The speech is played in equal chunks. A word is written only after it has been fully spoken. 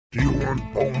Do you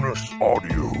want bonus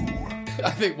audio? I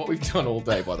think what we've done all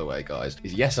day, by the way, guys,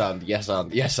 is yes and,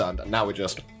 and now we're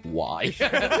just, why?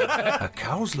 A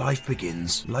cow's life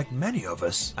begins, like many of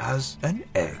us, as an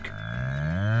egg.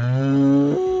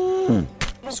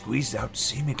 Squeezed out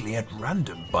seemingly at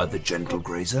random by the gentle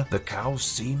grazer, the cow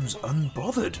seems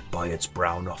unbothered by its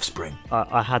brown offspring.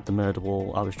 I had the murder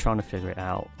wall. I was trying to figure it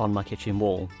out on my kitchen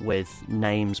wall with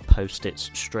names, post-its,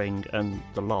 string, and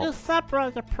the lot. Is that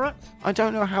rather prick? I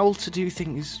don't know how to do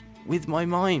things with my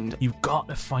mind. You've got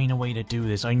to find a way to do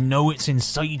this. I know it's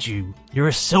inside you. You're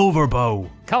a silver bow.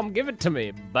 Come give it to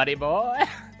me, buddy boy.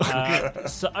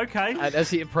 Okay. And as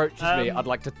he approaches me, I'd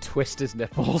like to twist his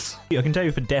nipples. I can tell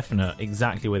you for definite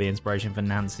exactly where the inspiration for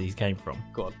Nancy came from.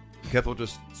 Go on. Careful,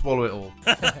 just swallow it all.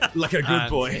 Like a good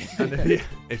boy. And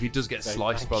if he does get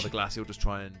sliced by the glass, he'll just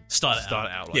try and Start it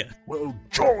out. Yeah. Well,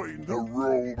 join the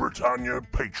Royal Britannia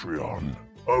Patreon.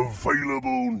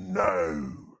 Available now.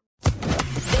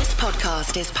 This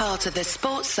podcast is part of the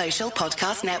Sports Social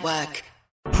Podcast Network.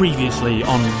 Previously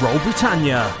on Roll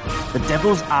Britannia, the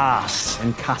devil's arse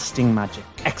and casting magic.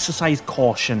 Exercise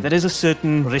caution. There is a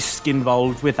certain risk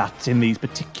involved with that in these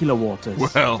particular waters.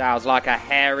 Well, Sounds like a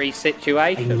hairy I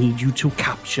situation. need you to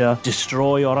capture,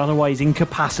 destroy, or otherwise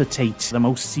incapacitate the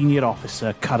most senior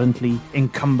officer currently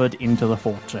encumbered into the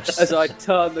fortress. As I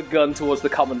turn the gun towards the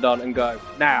Commandant and go,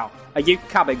 now, are you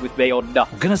coming with me or not?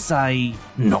 I'm gonna say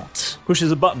not.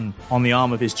 Pushes a button on the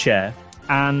arm of his chair,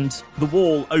 and the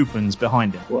wall opens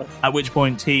behind him. What? At which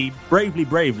point he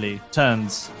bravely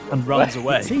turns and runs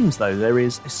away. It seems, though, there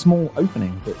is a small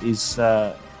opening that is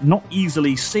not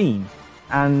easily seen,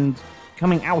 and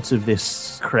coming out of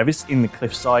this crevice in the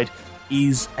cliffside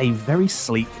is a very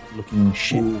sleek-looking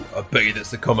ship. ooh, I bet you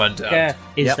that's the commandant. Yeah.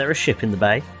 Is Yep. there a ship in the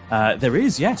bay? There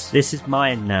is, yes. This is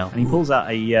mine now. And he pulls out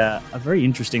a very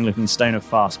interesting-looking stone of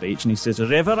far speech, and he says,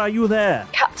 "River, are you there?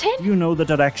 Captain? You know the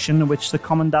direction in which the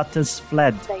Commandant has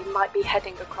fled. They might be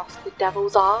heading across the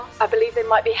Devil's Arse. I believe they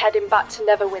might be heading back to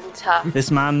Neverwinter. This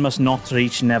man must not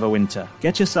reach Neverwinter.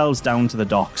 Get yourselves down to the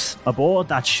docks, aboard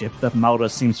that ship that Maura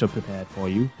seems to have prepared for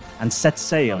you, and set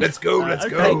sail." Let's go, let's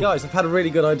go. Hey guys, I've had a really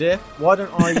good idea. Why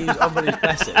don't I use Umbridge's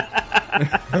Blessing?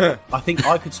 I think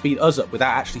I could speed us up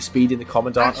without actually speeding the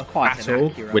Commandant That's up quite at an all.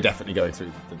 accurate- We're definitely going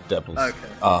through the Devil's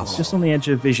It's just on the edge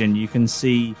of vision. You can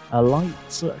see a light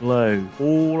glow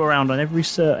all around on every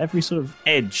sort of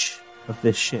edge of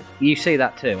this ship. You see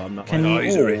that too, I'm not. Can you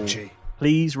all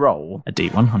please roll a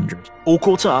D100? All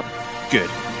caught up? Good.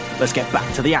 Let's get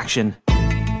back to the action.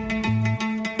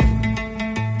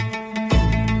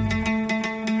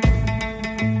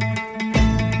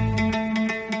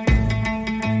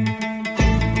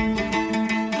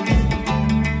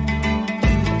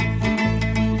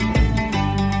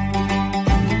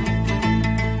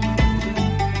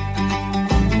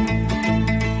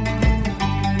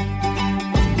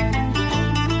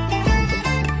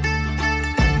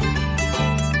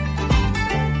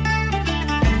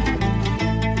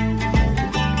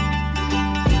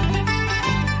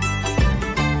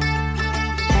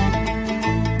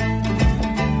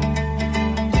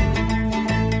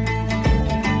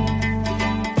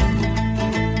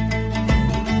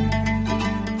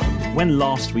 When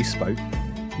last we spoke,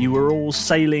 you were all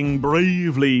sailing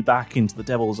bravely back into the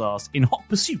Devil's Arse in hot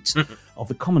pursuit of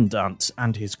the Commandant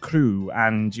and his crew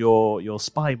and your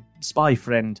spy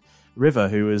friend River,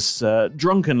 who was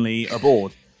drunkenly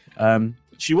aboard.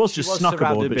 She was snuck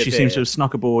aboard, but she seems to have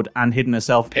snuck aboard and hidden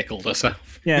herself. Pickled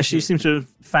herself. Yeah, she seems to have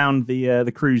found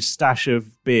the crew's stash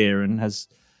of beer and has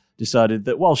decided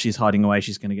that while she's hiding away,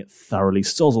 she's going to get thoroughly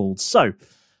sozzled. So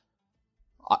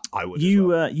I would. you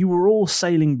were all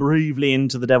sailing bravely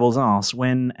into the Devil's Arse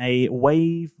when a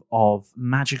wave of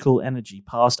magical energy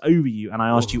passed over you, and I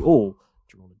asked you all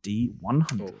to roll a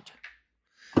D100.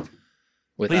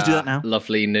 With Please do our that now.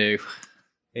 Lovely new.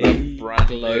 Brand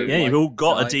glow. Yeah, you've all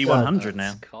got a Nice. D100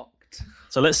 now. Cocked.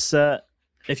 So let's,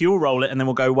 if you all roll it, and then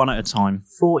we'll go one at a time.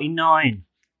 49.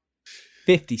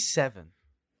 57.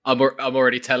 I'm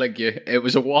already telling you, it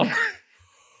was a 1.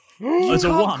 It's a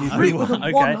 1. crit with a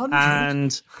Okay, 100.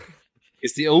 and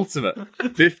It's the ultimate.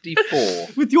 54.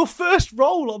 With your first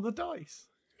roll on the dice.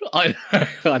 I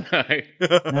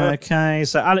know. okay,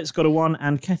 so Alex got a 1,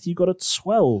 and Kath, you got a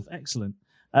 12. Excellent.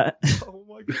 Oh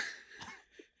my god.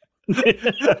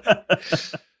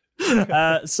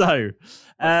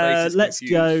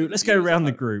 Let's go around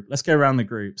the group. Let's go around the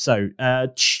group. So,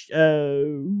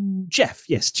 Jeff,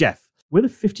 with a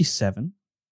 57.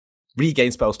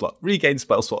 Regain spell slot. Regain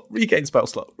spell slot. Regain spell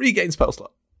slot. Regain spell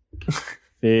slot.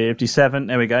 57.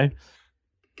 There we go.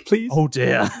 Please. Oh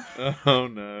dear. Oh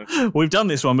no. We've done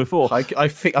this one before. I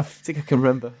think I can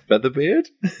remember. Featherbeard?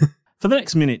 For the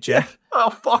next minute, Jeff,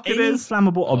 it any is.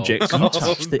 flammable object you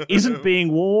touch that isn't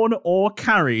being worn or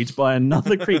carried by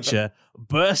another creature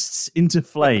bursts into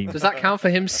flame. Does that count for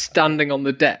him standing on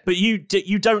the deck? But you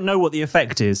don't know what the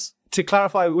effect is. To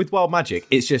clarify, with wild magic,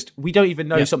 it's just we don't even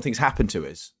know something's happened to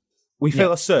us. We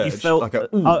feel a surge. You felt, like a,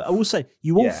 I will say,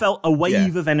 you all felt a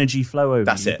wave of energy flow over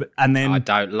That's you. it. And then I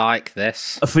don't like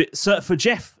this. For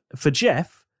Jeff,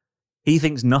 he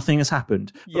thinks nothing has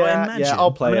happened. But I imagine,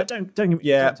 I'll play it. Don't give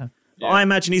me. I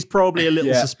imagine he's probably a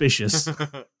little suspicious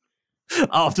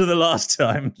after the last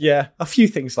time. Yeah, a few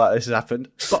things like this has happened.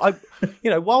 But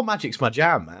wild magic's my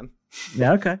jam, man.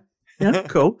 Yeah, okay. Yeah,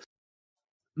 cool.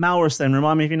 Malrus, then,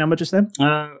 remind me of your number just then.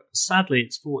 Sadly,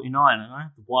 it's 49, and I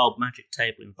have the wild magic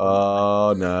table in front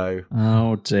Oh, no.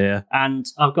 Oh, dear. And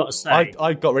I've got to say...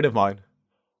 I got rid of mine.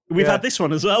 We've had this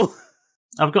one as well.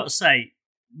 I've got to say,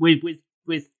 with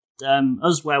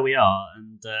us where we are,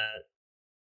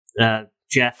 and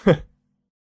Jeff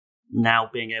now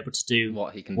being able to do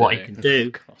what he can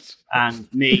do, and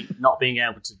me not being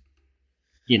able to,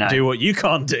 do what you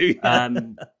can't do.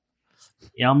 I'm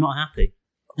not happy.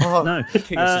 Oh, no.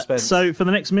 King of suspense. So for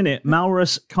the next minute,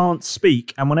 Malrus can't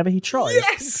speak, and whenever he tries,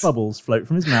 bubbles float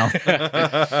from his mouth.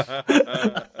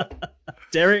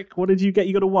 Derek, what did you get?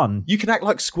 You got a 1. You can act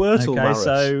like Squirtle,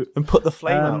 Malrus, and put the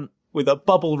flame out with a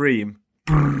bubble ream.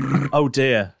 Oh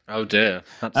dear. Oh dear.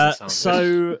 That doesn't sound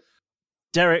good.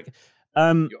 Derek,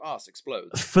 your arse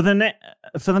explodes. For the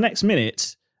next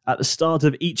minute, at the start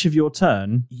of each of your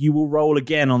turn, you will roll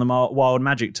again on the wild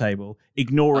magic table,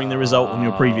 ignoring the result on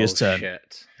your previous turn.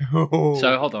 Shit.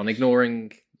 So hold on,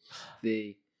 ignoring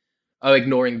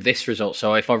this result.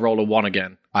 So if I roll a 1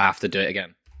 again, I have to do it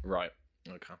again. Right.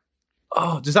 Okay.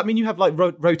 Oh, does that mean you have like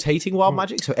rotating wild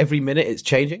magic? So every minute it's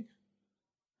changing?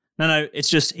 No. It's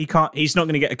just he's not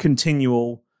going to get a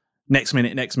continual next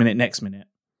minute.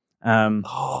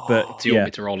 But do you want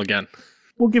me to roll again?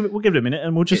 We'll give it a minute,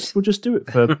 and we'll just do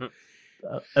it for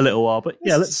a little while. But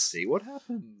yeah, let's see what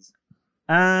happens.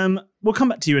 We'll come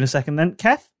back to you in a second. Then,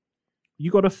 Keth, you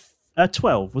got a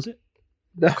 12, was it?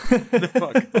 No,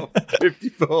 I got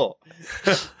 54.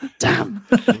 Damn.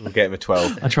 We'll get him a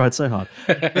 12. I tried so hard.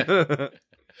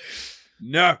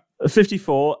 No.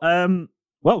 54.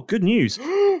 Well, good news.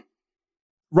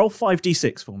 Roll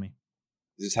 5d6 for me.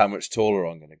 This is how much taller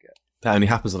I'm going to get. That only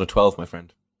happens on a 12, my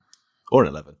friend. Or an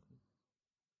 11.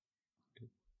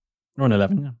 Or an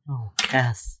 11, yeah. Oh,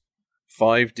 yes.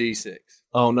 5d6.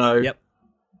 Oh, no. Yep.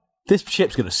 This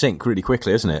ship's going to sink really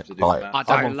quickly, isn't it? I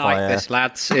don't like this,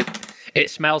 lads. It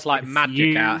smells like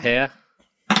magic out here.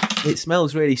 It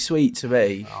smells really sweet to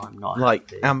me. Oh, I'm not like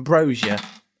happy. Ambrosia.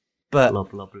 But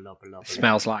It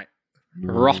smells like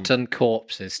rotten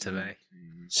corpses to me.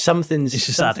 It's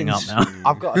just adding up now.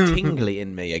 I've got a tingly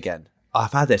in me again.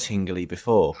 I've had a tingly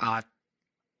before.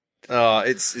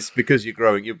 It's because you're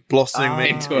growing. You're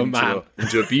blossoming into a man.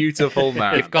 Into a beautiful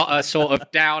man. You've got a sort of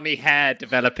downy hair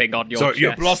developing on your chest.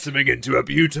 You're blossoming into a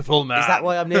beautiful man. Is that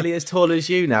why I'm nearly as tall as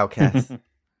you now, Kath?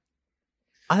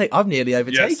 I think I've nearly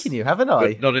overtaken you, haven't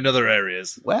I? But not in other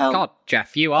areas. Well, God,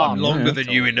 Jeff, you are. I'm longer than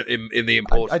you in the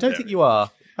important I don't think you are.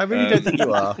 I really don't think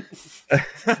you are.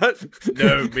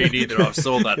 No, me neither. I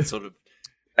saw that sort of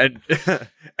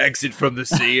exit from the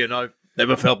sea, and I've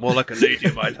never felt more like a lady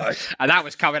in my life. And that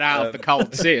was coming out of the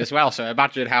cold sea as well, so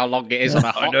imagine how long it is on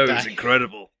a hot I know, day. it's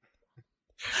incredible.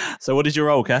 So what did you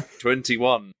roll, Kath?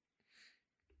 21.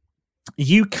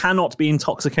 You cannot be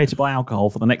intoxicated by alcohol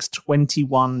for the next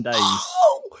 21 days.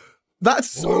 Oh, that's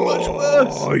so much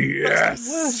worse. Oh, yes. That's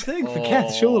the worst thing for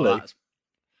Kath, surely.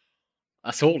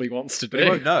 That's all he wants to do. They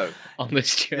won't know. On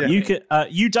this journey.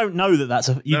 You don't know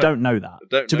that you don't know that.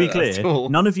 Don't to know be that clear, at all.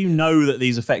 none of you know that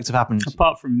these effects have happened.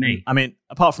 Apart from me. I mean,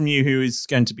 apart from you, who is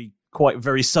going to be quite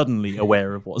very suddenly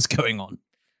aware of what's going on.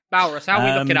 Malrus, how are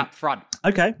we looking up front?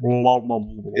 Okay.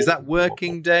 Is that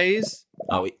working days?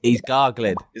 Oh, he's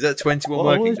gargling. Is that 21 What are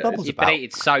all working these days? bubbles You've about? been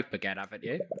eating soap again, haven't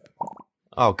you?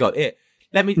 Oh, God, it.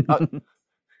 Let me...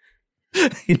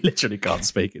 He literally can't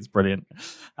speak. It's brilliant.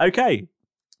 Okay.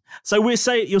 So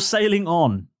you're sailing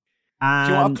on. And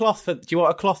Do you want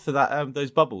a cloth for that? Those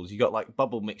bubbles. You got like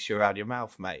bubble mixture around your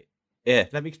mouth, mate. Yeah,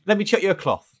 let me chuck you a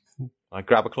cloth. I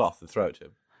grab a cloth and throw it to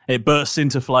him. It bursts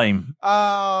into flame.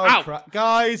 Oh,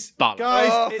 guys,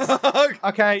 it's,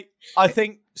 okay. I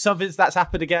think that's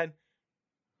happened again.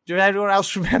 Do anyone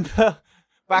else remember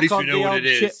back least on we know the what old it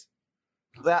is. ship?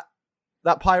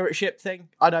 That pirate ship thing.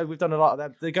 I know we've done a lot of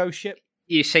them. The ghost ship.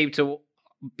 You seem to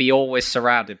be always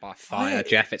surrounded by fire,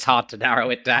 Jeff. It's hard to narrow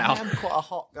it down. I am quite a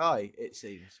hot guy, it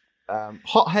seems.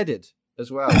 Hot-headed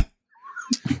as well.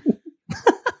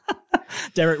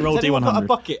 Derek, roll Has anyone got a D100.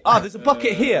 bucket? There's a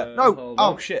bucket here. No.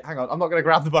 Oh shit! Hang on. I'm not going to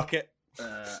grab the bucket.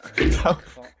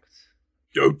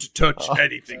 Don't touch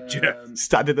anything, Jeff.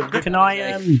 Standing in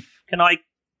the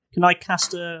Can I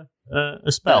cast a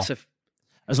spell?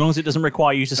 As long as it doesn't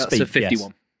require you to That's speak. a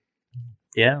 51.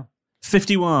 Yeah.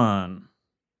 51.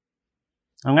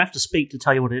 I'm going to have to speak to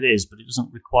tell you what it is, but it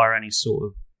doesn't require any sort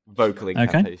of vocal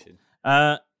incantation.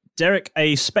 Derek,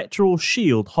 a spectral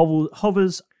shield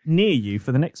hovers near you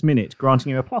for the next minute,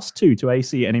 granting you a +2 to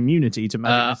AC and immunity to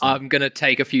magic. I'm going to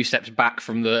take a few steps back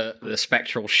from the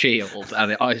spectral shield,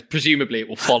 and presumably it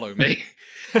will follow me.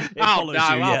 follows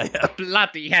you, yeah.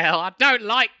 Bloody hell. I don't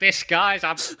like this, guys.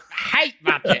 I hate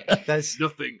magic.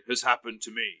 Nothing has happened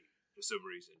to me for some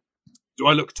reason. Do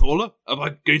I look taller? Have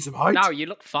I gained some height? No, you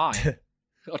look fine.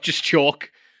 Or just chalk.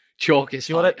 Chalk is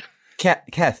fine.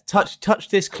 Keth, touch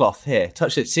this cloth here.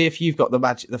 Touch it. See if you've got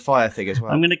the fire thing as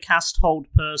well. I'm going to cast Hold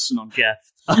Person on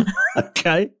Jeff.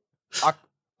 Okay.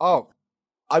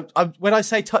 When I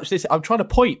say touch this, I'm trying to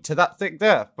point to that thing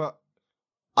there, but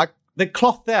the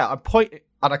cloth there. I'm pointing,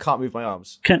 and I can't move my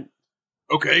arms.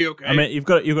 Okay. I mean, you've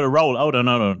got to roll. Hold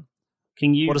on.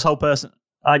 Can you? What does Whole Person?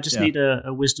 I just need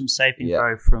a wisdom saving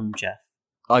throw from Jeff.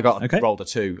 I rolled a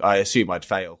 2. I assume I'd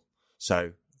fail.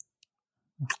 So.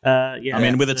 Yeah. I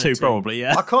mean, with a 2, probably.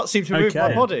 Yeah. I can't seem to move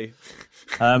my body.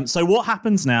 So what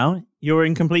happens now? You're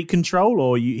in complete control,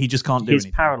 or he just can't do anything?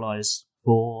 He's paralysed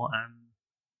for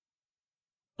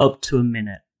up to a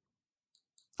minute.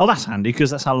 Oh, that's handy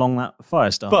because that's how long that fire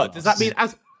started. But does that mean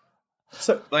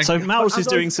so Maurus is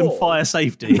doing some fire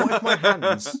safety. What if my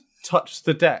hands touch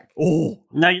the deck? Oh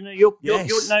no! You're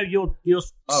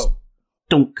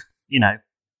stunk.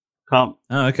 Can't.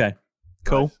 Oh, okay,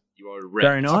 cool. You are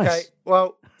very nice. Okay,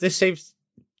 well, this seems.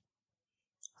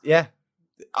 Yeah,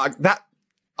 I can't.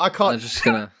 I'm just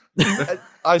gonna.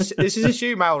 This is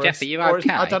issue Maurus. Jeff, are you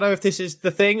okay? I don't know if this is the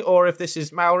thing or if this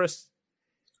is Maurus.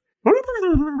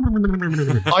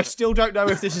 I still don't know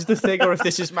if this is the thing or if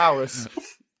this is Maurus.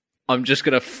 I'm just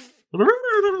gonna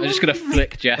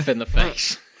flick Jeff in the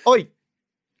face. Oi!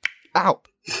 Ow!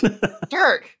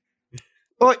 Derek!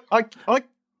 I'll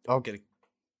get it.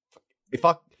 If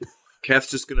I. Kev's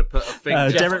just gonna put a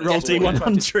finger. Derek roll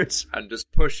D100 and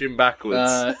just push him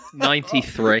backwards.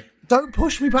 93. Don't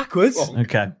push me backwards.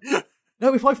 Okay.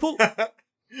 No, if I fall.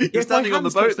 You're standing on the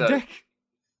boat though.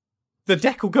 The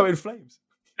deck will go in flames.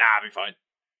 Nah, I'll be fine.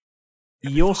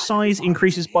 Your size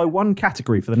increases by 1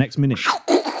 category for the next minute.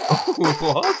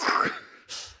 What?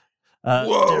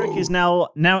 Derek is now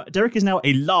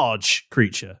a large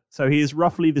creature, so he is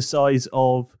roughly the size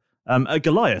of a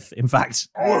Goliath. In fact.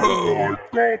 Oh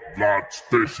my God,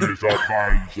 this is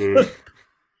amazing.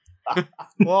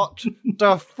 What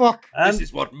the fuck? This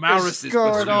is what Maurus is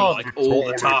supposed to be like all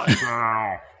the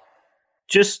time.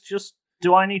 Just,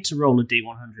 do I need to roll a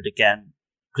D100 again?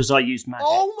 Because I used magic.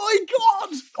 Oh my God!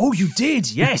 Oh, you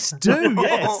did? Yes, do,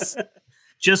 yes.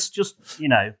 Just do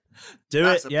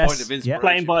That's it, a yes. point of inspiration.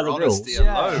 Playing by the honesty rules.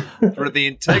 alone. For the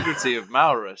integrity of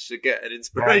Maurus should get an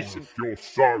inspiration. You're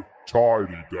so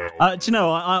tiny, Dale. Do you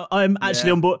know, I'm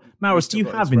actually on board. Maurus, do you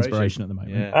have inspiration at the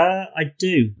moment? Yeah. I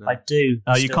do.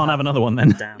 Oh, you can't have another one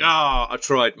then? I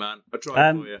tried, man. I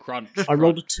tried for you. Crunch. I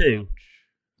rolled a 2.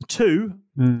 2?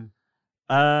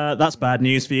 That's bad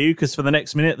news for you, because for the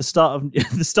next minute, the start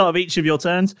of each of your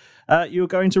turns, you're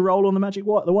going to roll on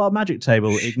the wild magic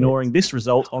table, ignoring this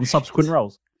result on subsequent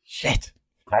rolls. Shit.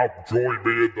 Come join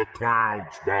me in the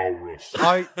clouds, Maurus.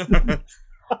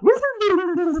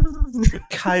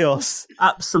 Chaos.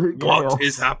 Absolute chaos. What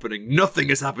is happening? Nothing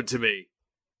has happened to me.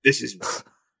 This is...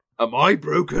 Am I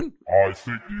broken? I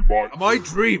think you might. Am I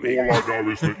dreaming? All I know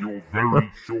is that you're very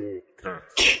short, Cat.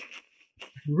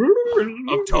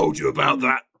 I've told you about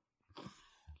that.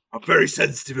 I'm very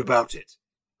sensitive about it.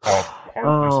 I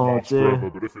hope this lasts forever,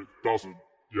 but if it doesn't,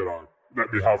 let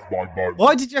me have my moment.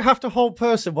 Why did you have to hold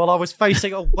person while I was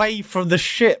facing away from the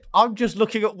ship? I'm just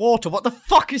looking at water. What the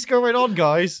fuck is going on,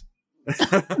 guys?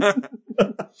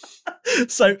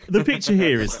 So the picture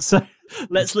here is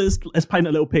let's paint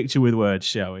a little picture with words,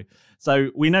 shall we?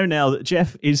 So we know now that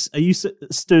Jeff is. Are you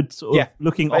stood sort of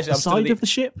looking off the side of the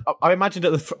ship? I imagined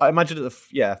at the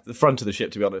front of the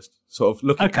ship. To be honest, sort of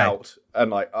looking out and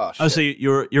like, oh, shit. Oh, so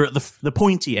you're at the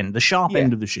pointy end, the sharp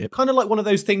end of the ship, kind of like one of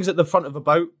those things at the front of a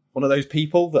boat. One of those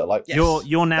people that are like, yes,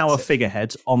 you're now a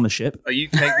figurehead on the ship. Are you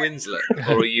Kate Winslet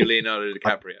or are you Leonardo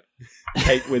DiCaprio?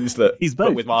 Kate Winslet. He's both,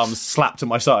 but with my arms slapped to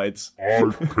my sides.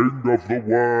 I'm king of the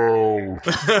world.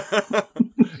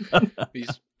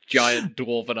 These giant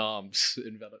dwarven arms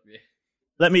envelop me.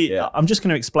 Let me. Yeah. I'm just going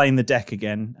to explain the deck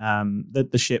again.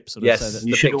 The ship sort of. Yes, so that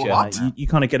the picture. you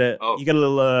kind of get a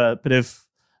little bit of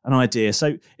an idea.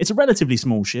 So it's a relatively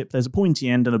small ship. There's a pointy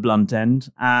end and a blunt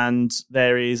end, and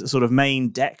there is a sort of main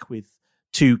deck with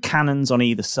 2 cannons on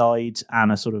either side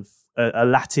and a sort of a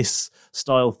lattice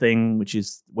style thing, which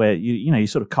is where you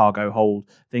sort of cargo hold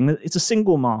thing. It's a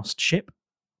single mast ship,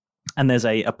 and there's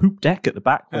a poop deck at the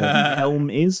back where the helm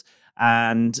is,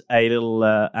 and a little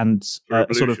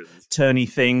sort of turny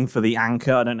thing for the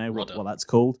anchor. I don't know what that's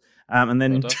called. And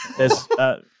then there's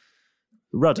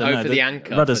rudder. For the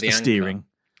anchor. Rudder's for steering.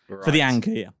 Right. For the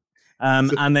anchor, yeah.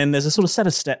 And then there's a sort of set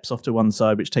of steps off to one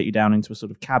side which take you down into a sort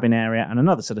of cabin area, and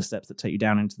another set of steps that take you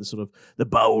down into the sort of the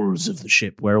bowels of the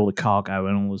ship where all the cargo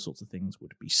and all those sorts of things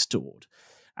would be stored.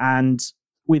 And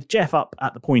with Jeff up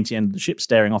at the pointy end of the ship,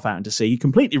 staring off out into sea,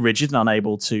 completely rigid and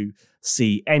unable to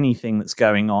see anything that's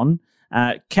going on.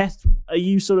 Keth, are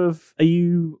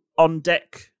you on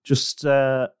deck, just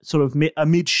sort of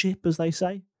amidship, as they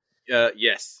say?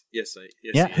 Yes.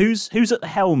 Yeah. Who's at the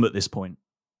helm at this point?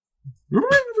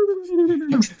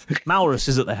 Malrus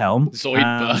is at the helm.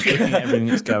 Zoidberg. Looking at everything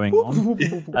that's going on.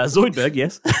 Zoidberg,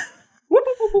 yes.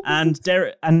 And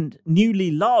Derek, and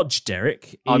newly large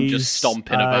Derek. I'm just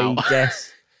stomping about. I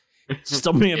guess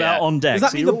stomping about on deck. Does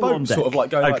that So mean you're the all on boat deck? sort of like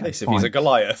going like this if he's a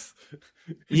Goliath?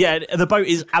 Yeah, the boat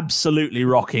is absolutely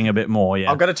rocking a bit more.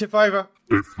 Yeah, I'm going to tip over.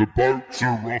 If the boats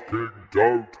are rocking,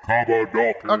 don't come a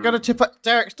knocking. I'm going to tip it,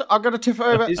 Derek. I'm going to tip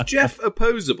over. Is Jeff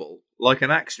opposable, like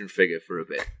an action figure for a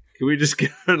bit? Can we just go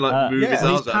and move his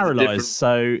arms he's out paralysed,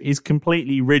 so he's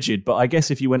completely rigid. But I guess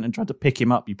if you went and tried to pick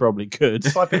him up, you probably could.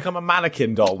 If I become a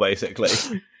mannequin doll, basically.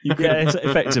 Yeah,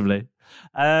 effectively.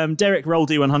 Derek, roll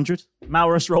D100.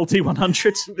 Malrus, roll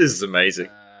D100. This is amazing.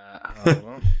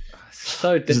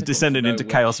 So this is descending into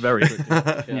chaos very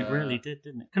quickly. It really did,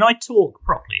 didn't it? Can I talk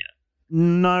properly yet?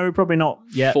 No, probably not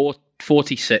yet.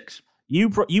 46. You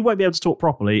won't be able to talk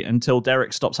properly until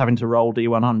Derek stops having to roll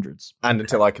D100s. And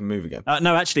until I can move again.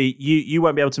 No, actually, you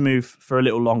won't be able to move for a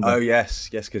little longer. Oh, yes,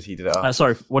 because he did it up.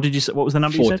 Sorry, what did you say? What was the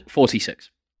number you said? 46.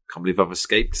 Can't believe I've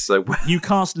escaped so well. You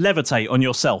cast Levitate on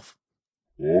yourself.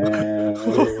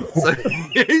 So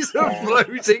he's a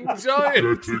floating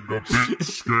giant. Getting a bit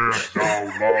scared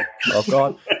now, lad. Oh,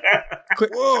 God.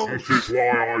 Quick. This is why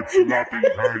I bloody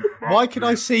hate Why can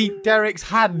I see Derek's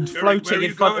hand floating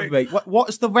in front of me?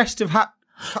 What's the rest of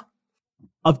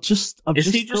I've just Is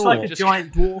he just like a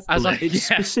giant dwarf? It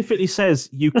specifically says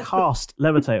you cast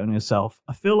Levitate on yourself.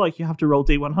 I feel like you have to roll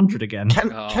D100 again.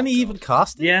 Can he even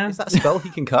cast it? Yeah. Is that a spell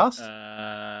he can cast?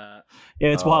 Yeah,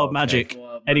 it's wild magic.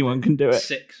 Anyone can do it.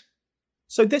 6.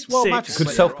 So this wild 6. magic could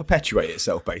self-perpetuate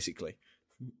itself, basically.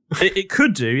 It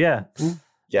could do, yeah.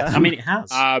 Yeah. I mean, it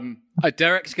has.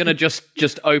 Derek's gonna just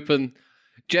open.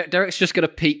 Derek's just gonna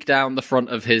peek down the front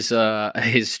of his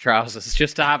trousers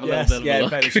just to have a little bit of a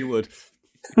look. fairness you would.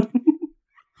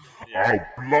 Oh,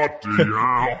 bloody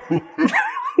hell.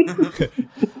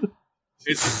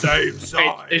 It's the same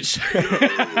size.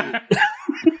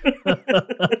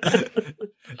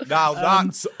 Now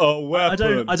that's a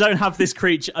weapon. I don't have this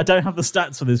creature. I don't have the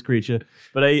stats for this creature,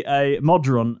 but a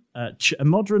Modron, a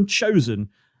Modron chosen,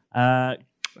 a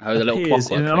little appears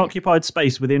clockwork in an thing. occupied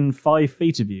space within 5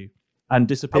 feet of you and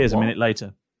disappears a minute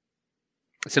later.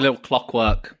 It's a little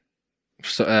clockwork,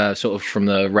 sort of from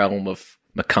the realm of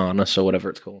Mechanis or whatever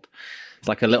it's called. It's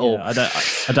like a little. Yeah, I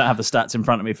don't have the stats in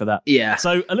front of me for that. Yeah.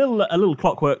 So a little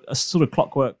clockwork, a sort of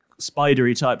clockwork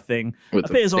spidery type thing With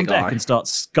the appears on big deck eye. and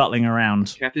starts scuttling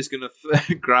around. Kath is going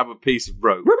to grab a piece of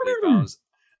rope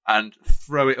and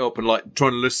throw it up and like try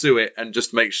and lasso it and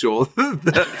just make sure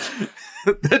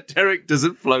that Derek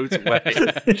doesn't float away.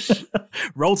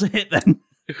 Roll to hit then.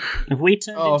 Have we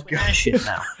turned into an airship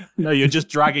now? No, you're just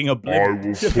dragging a I blimp.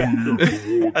 will pull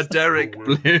you towards A Derek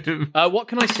bloom. What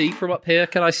can I see from up here?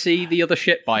 Can I see the other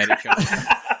ship by any chance?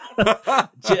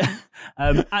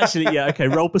 Actually, yeah, okay.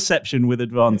 Roll perception with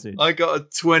advantage. I got a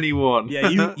 21.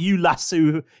 Yeah, you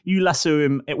lasso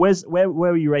him. Where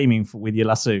were you aiming for with your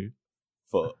lasso?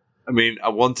 Foot. I mean, I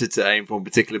wanted to aim for a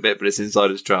particular bit, but it's inside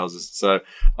his trousers, so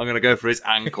I'm going to go for his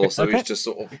ankle. So Okay. he's just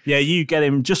sort of, Yeah, you get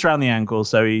him just around the ankle,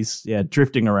 so he's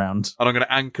drifting around. and I'm going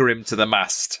to anchor him to the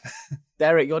mast.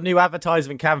 Derek, your new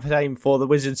advertisement campaign for the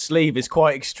Wizard's Sleeve is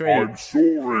quite extreme. I'm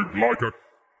soaring like a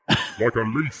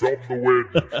leaf on the wind.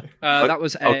 That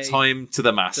was I'll tie him to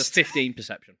the That's mast. 15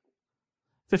 perception.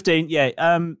 15.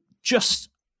 Yeah. Just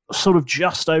at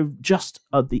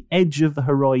the edge of the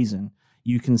horizon,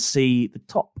 you can see the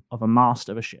top of a mast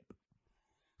of a ship.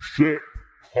 Ship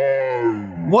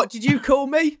home. What did you call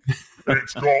me?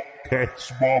 It's got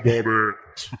Keth's mum on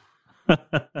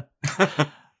it.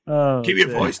 Oh, Keep your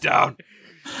dear. voice down.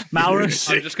 Malrus,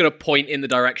 I'm just going to point in the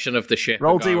direction of the ship.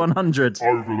 roll and go, D100.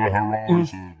 Over the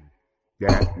horizon.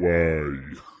 That way.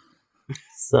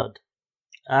 Thud.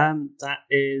 That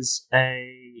is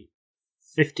a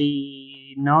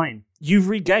 59. You've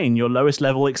regained your lowest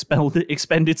level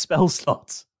expended spell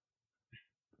slot.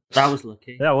 That was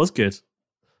lucky. That was good.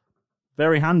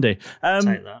 Very handy. Take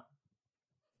that.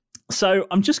 So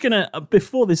I'm just going to,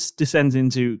 before this descends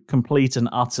into complete and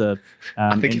utter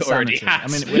I think insanity, it already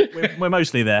has. I mean, we're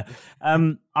mostly there.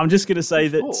 I'm just going to say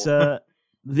that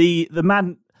the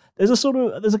man,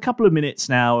 there's a couple of minutes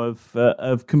now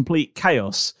of complete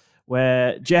chaos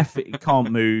where Jeff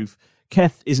can't move,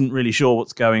 Keth isn't really sure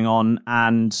what's going on,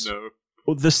 and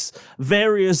this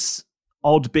various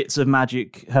odd bits of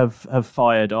magic have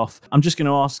fired off. I'm just going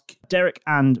to ask Derek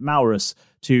and Maurus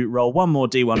to roll one more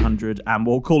D100, and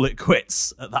we'll call it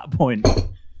quits at that point.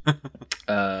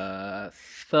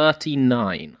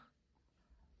 39.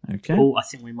 Okay. Oh, I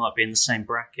think we might be in the same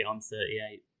bracket on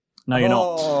 38. No, you're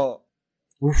not.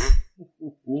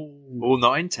 All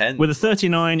 9, 10. With a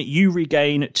 39, you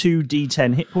regain 2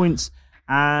 D10 hit points,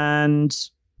 and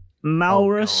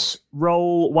Maurus,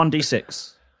 roll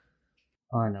 1D6.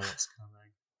 I know what's coming.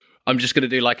 I'm just going to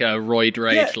do like a roid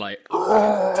rage,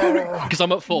 because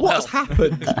I'm at full health. What's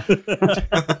happened?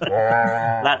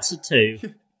 That's a 2.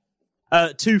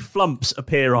 2 flumps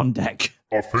appear on deck.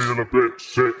 I feel a bit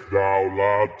sick now,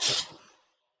 lads.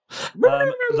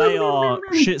 They are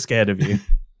shit scared of you.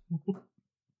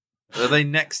 Are they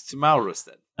next to Maurus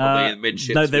then? Are they in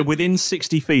midship? No, they're within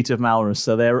 60 feet of Maurus,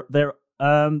 so they're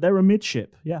a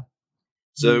midship. Yeah.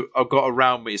 So I've got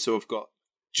around me. So I've got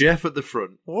Jeff at the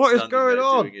front. What is going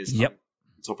on? Doing his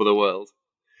top of the world.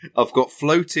 I've got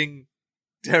floating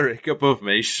Derek above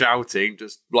me, shouting,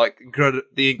 just like I've got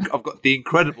the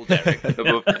incredible Derek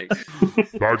above me.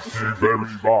 Thank you very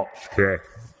much, Kev.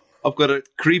 I've got a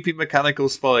creepy mechanical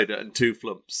spider and 2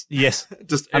 flumps. Yes,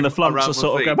 just and the flumps around are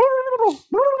sort my of feet. going.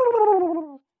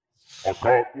 I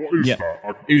can't. What is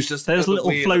that? Who's just There's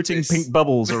little floating pink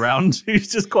bubbles around.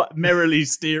 Who's just quite merrily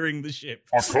steering the ship.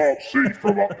 I can't see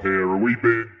from up here. Are we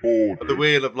being bored? At the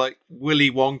wheel of like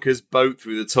Willy Wonka's boat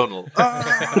through the tunnel.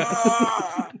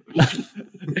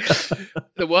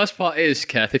 The worst part is,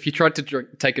 Keth, if you tried to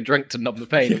take a drink to numb the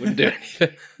pain, it wouldn't do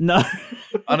anything. No.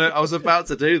 I know. I was about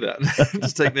to do that.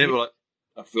 Just take the like,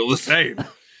 I feel the same.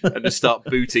 And just start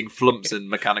booting flumps and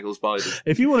mechanical spiders.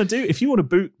 If you want to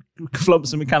boot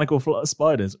flumps and mechanical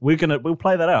spiders, we'll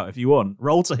play that out if you want.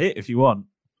 Roll to hit if you want.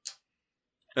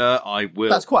 I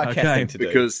will. That's quite a Kev thing to do.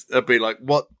 Because they'll be like,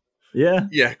 what? Yeah.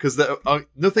 Yeah, because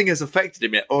nothing has affected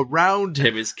him yet. Around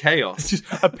him is chaos. Just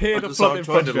appeared a flump in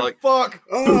front of him. Like, fuck!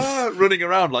 Running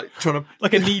around like trying to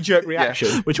like a knee-jerk reaction.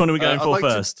 Yeah. Which one are we going for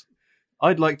first?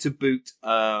 I'd like to boot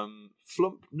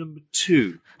flump number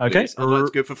 2. Okay. Please. I'd like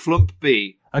to go for flump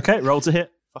B. Okay, roll to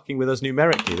hit. Fucking with us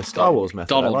numerically, the Star Wars method.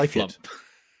 Donald I like Flump. it.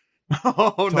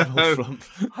 Oh, Donald no. Flump.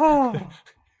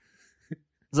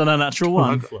 Is that a natural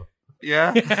one?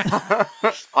 Yeah.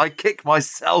 I kick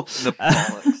myself in the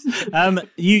bollocks.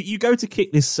 You go to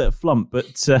kick this flump,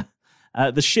 but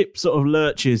the ship sort of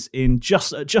lurches in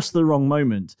just the wrong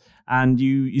moment, and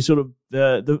you sort of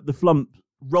the flump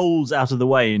rolls out of the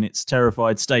way in its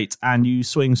terrified state, and you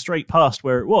swing straight past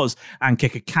where it was and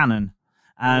kick a cannon,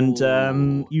 and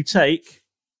you take.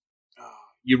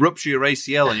 You rupture your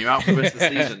ACL and you're out for the rest of the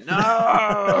season.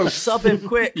 No! Sub him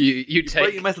quick. You take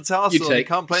break your metatarsal. You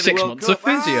can't play the 6 World months Cup. of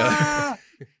physio. Ah!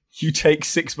 You take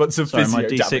 6 months of Sorry, physio my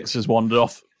D6 damage. has wandered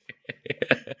off.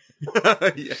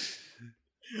 Yeah.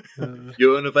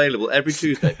 You're unavailable every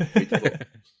Tuesday.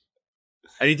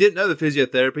 And you didn't know the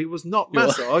physiotherapy was not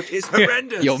massage, it's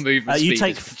horrendous. Your movement You speed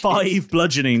take is 5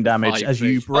 bludgeoning damage as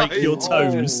you break your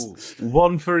toes.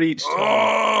 One for each toe.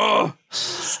 Oh,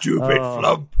 stupid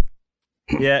flump.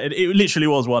 Yeah, it literally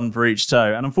was 1 for each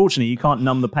toe, and unfortunately, you can't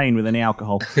numb the pain with any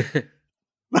alcohol.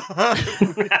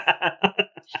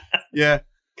 Yeah,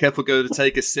 Kev will go to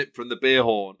take a sip from the beer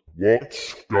horn.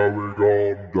 What's going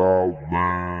on down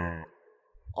there?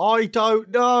 I don't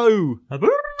know.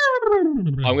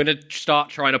 I'm going to start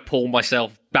trying to pull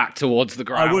myself back towards the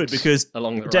ground. I would, because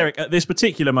along the Derek, at this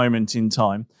particular moment in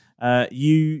time,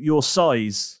 your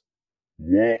size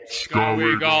What's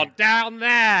going on down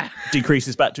there?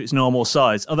 decreases back to its normal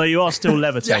size, although you are still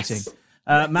levitating.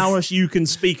 Yes. Maurus, you can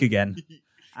speak again.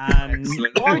 And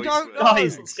I don't know.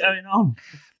 Guys, what's going on?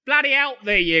 Bloody out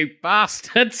there, you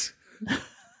bastards!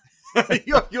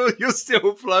 you're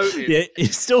still floating. yeah,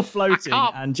 it's still floating,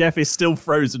 can't- and Jeff is still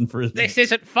frozen for This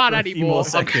isn't fun for a few anymore. more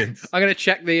seconds. I'm going to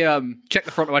check the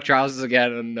front of my trousers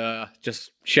again and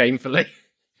just shamefully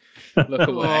look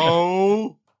away.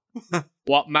 Oh.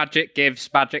 What magic gives,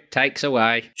 magic takes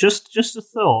away. Just a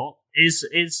thought: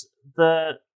 is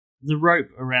the rope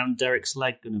around Derek's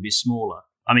leg going to be smaller?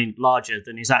 I mean, larger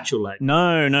than his actual leg.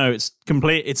 No, it's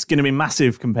complete. It's going to be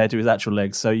massive compared to his actual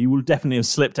legs, so you will definitely have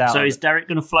slipped out. So is Derek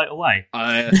going to float away?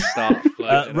 I start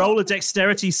floating. Roll a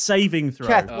dexterity saving throw.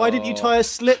 Kath, why didn't you tie a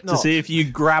slip knot? To see if you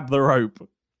grab the rope.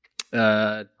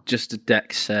 Just a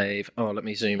dex save. Oh, let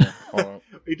me zoom in. Hold on.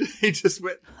 He just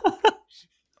went.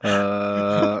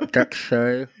 Dex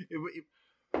save.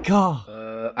 God.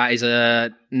 That is a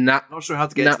Not sure how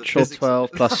to get into the natural physics.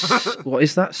 12 plus. What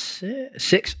is that?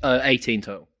 6? 18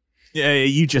 total. Yeah,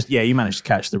 you managed to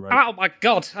catch the rope. Oh my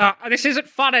god, this isn't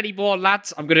fun anymore,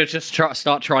 lads. I'm gonna just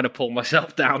start trying to pull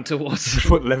myself down towards.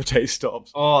 What levitate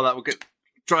stops? Oh, that will get.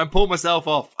 Try and pull myself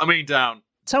off. I mean, down.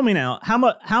 Tell me now,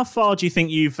 how far do you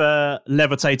think you've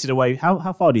levitated away?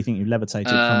 How far do you think you've levitated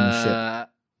from the ship?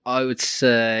 I would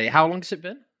say, how long has it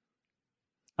been?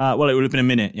 Well, it would have been a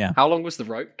minute, yeah. How long was the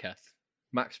rope, Kath?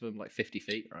 Maximum like 50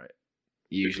 feet, right?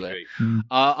 Usually. 50 feet.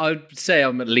 I would say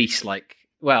I'm at least like,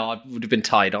 well, I would have been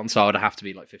tied on, so I would have to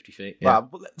be like 50 feet. Yeah.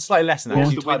 Well, slightly less than that. Yeah.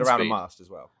 Because you tied Wind around speed. a mast as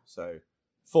well. So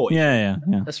 40. Yeah.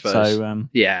 I suppose. So,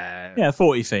 yeah,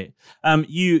 40 feet.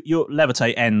 Your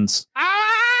levitate ends.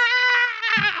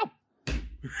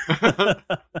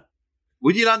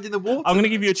 Would you land in the water? I'm going to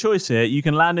give you a choice here. You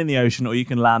can land in the ocean or you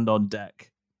can land on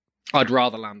deck. I'd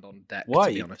rather land on deck, Why?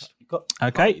 to be honest.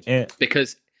 Okay. Yeah.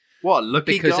 Because What a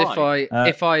lucky guy.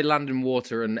 if I land in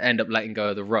water and end up letting go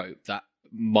of the rope, that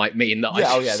might mean that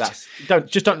Yeah, I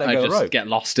don't let I go of the just rope. get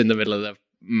lost in the middle of the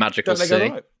magical Don't let go of sea.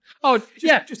 the rope. Oh, Just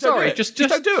yeah, don't sorry, do it. just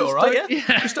don't do it, all right? don't-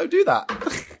 Yeah? Just don't do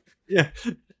that. Yeah.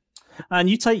 And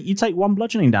you take 1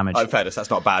 bludgeoning damage. In fairness, that's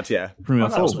not bad, yeah. From your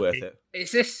That was fall. worth it.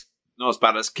 Is this... Not as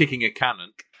bad as kicking a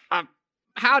cannon.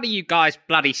 How do you guys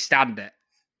bloody stand it?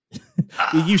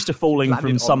 You're used to falling Landing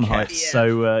from on some Kev. heights,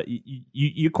 so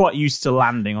you're quite used to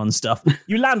landing on stuff.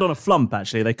 You land on a flump,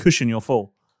 actually. They cushion your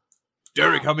fall.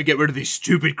 Derek, help me get rid of these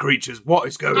stupid creatures. What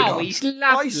is going Oh, on? he's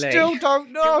lovely. I still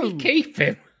don't know. Can we keep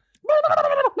him?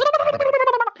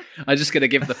 I'm just going to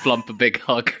give the flump a big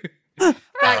hug.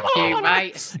 Thank you,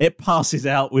 mate. It passes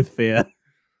out with fear.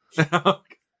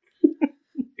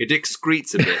 It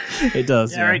excretes a bit. It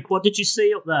does. yeah. Derek, what did you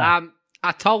see up there?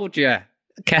 I told you.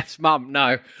 Kev's mum,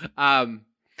 no. I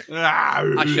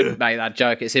shouldn't make that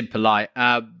joke. It's impolite.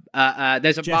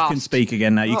 There's a Jeff can mast. speak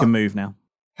again now. You can move now.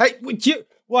 Hey,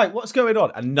 wait, what's going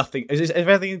on? And nothing. Is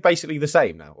everything basically the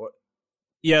same now? What?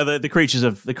 Yeah, the creatures.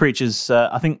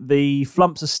 I think the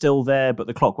flumps are still there, but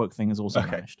the clockwork thing has also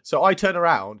vanished. So I turn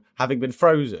around, having been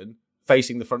frozen,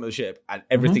 facing the front of the ship, and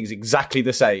everything's exactly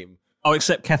the same. Oh,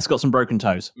 except Keth's got some broken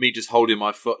toes. Me just holding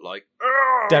my foot like...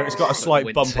 Derek's got a slight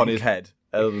bump wincing. on his head.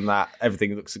 Other than that,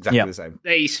 everything looks exactly the same.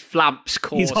 These flumps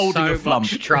cause He's holding so a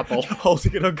flump. much trouble.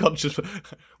 Holding an unconscious...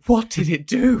 What did it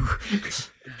do?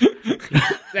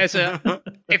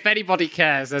 If anybody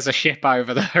cares, there's a ship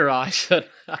over the horizon.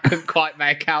 I couldn't quite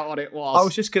make out what it was. I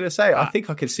was just going to say, I think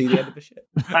I can see the end of the ship.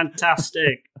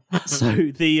 Fantastic. So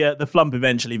the flump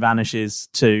eventually vanishes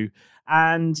too,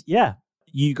 and yeah,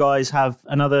 you guys have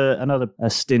another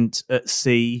stint at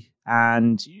sea,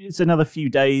 and it's another few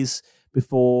days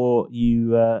before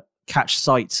you catch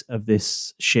sight of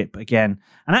this ship again.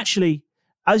 And actually,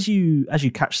 as you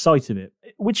catch sight of it,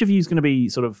 which of you is going to be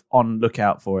sort of on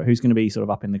lookout for it? Who's going to be sort of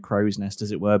up in the crow's nest,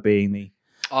 as it were, being the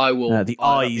I will. the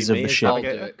eyes of the ship? I'll do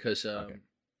it because.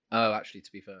 Oh, actually,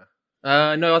 to be fair,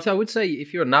 no. I would say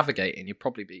if you're navigating, you'd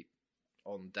probably be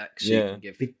on deck. So you can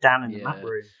give Be down in the map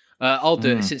room. I'll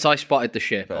do it since I spotted the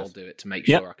ship. I'll do it to make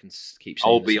sure I can keep.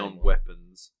 I'll seeing be the on same.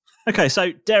 weapons. Okay,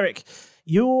 so Derek,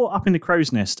 you're up in the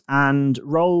crow's nest, and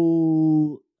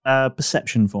roll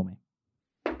perception for me.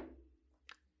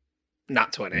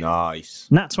 Nat 20. Nice.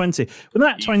 Nat 20. With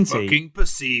Nat 20, Fucking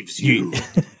perceives you.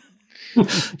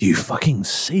 you fucking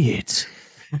see it.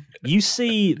 You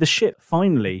see the ship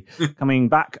finally coming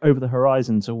back over the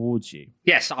horizon towards you.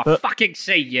 Yes, I fucking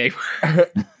see you.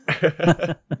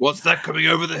 What's that coming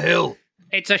over the hill?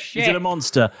 It's a Is ship it a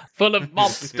monster? full of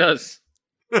monsters.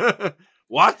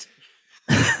 What?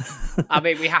 I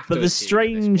mean, we have to. But the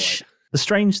strange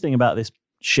thing about this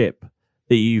ship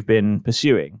that you've been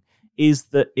pursuing is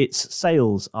that its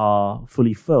sails are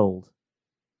fully furled.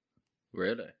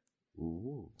 Really?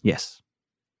 Yes.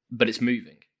 But it's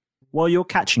moving. While you're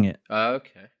catching it.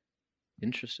 Okay.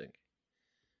 Interesting.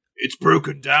 It's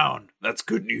broken down. That's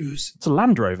good news. It's a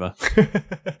Land Rover.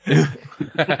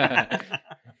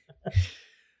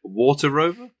 Water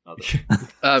rover? Can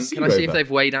I see if they've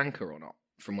weighed anchor or not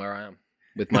from where I am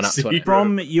with my Nat 20?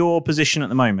 From your position at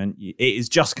the moment, it has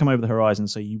just come over the horizon,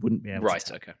 so you wouldn't be able to.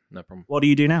 Right, okay. No problem. What do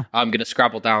you do now? I'm going to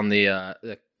scrabble down the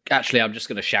Actually, I'm just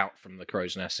going to shout from the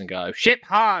crow's nest and go, "Ship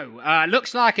ho!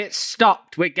 Looks like it's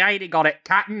stopped. We're gaining on it,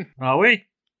 Captain." Are we?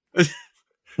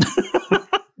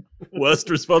 Worst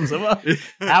response ever.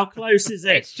 How close is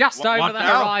it? It's just over the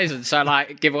horizon, so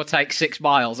like give or take 6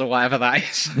 miles or whatever that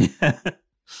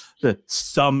is.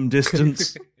 Some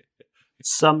distance.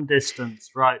 Some distance,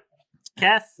 right.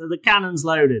 Keth, are the cannons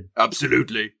loaded?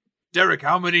 Absolutely. Derek,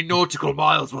 how many nautical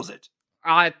miles was it?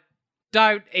 I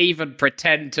don't even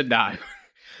pretend to know.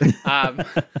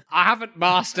 I haven't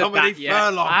mastered How many that yet.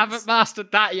 furlongs? I haven't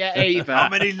mastered that yet either. How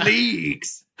many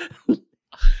leagues?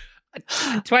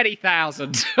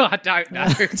 20,000. I don't know.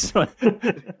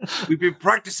 We've been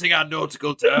practicing our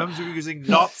nautical terms. We're using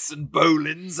knots and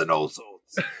bowlines and all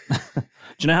sorts. Do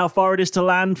you know how far it is to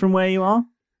land from where you are?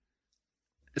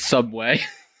 Some way.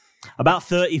 About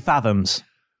 30 fathoms.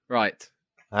 Right.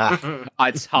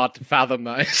 It's hard to fathom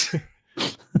those.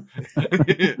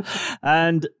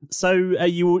 And so are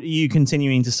you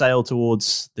continuing to sail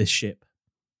towards this ship?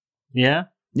 Yeah.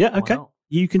 Yeah, okay.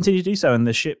 You continue to do so, and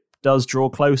the ship does draw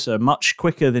closer much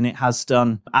quicker than it has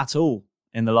done at all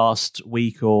in the last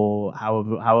week or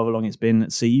however long it's been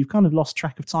at sea. You've kind of lost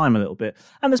track of time a little bit.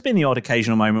 And there's been the odd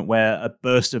occasional moment where a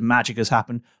burst of magic has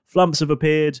happened. Flumps have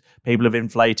appeared, people have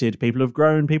inflated, people have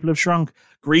grown, people have shrunk.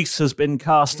 Grease has been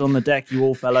cast on the deck. You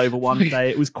all fell over one day.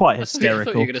 It was quite hysterical. I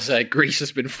thought you were going to say grease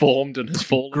has been formed and has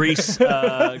fallen. Grease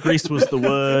was the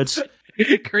word.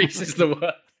 Grease is the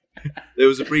word. There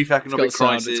was a brief economic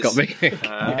crisis. It's got me.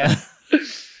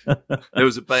 There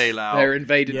was a bailout. They're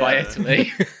invaded by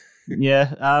Italy.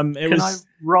 Yeah. Can I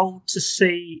roll to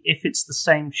see if it's the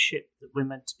same ship that we're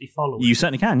meant to be following? You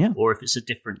certainly can, yeah. Or if it's a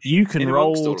different ship? You can amongst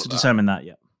all roll of to that. determine that,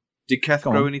 yeah. Did Keth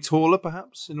grow any taller,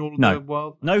 perhaps, in all of the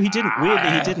world? No, he didn't.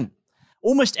 Weirdly, he didn't.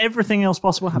 Almost everything else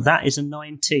possible happened. That is a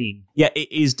 19. Yeah,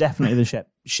 it is definitely the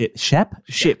ship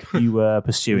you were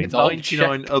pursuing.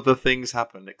 99 other things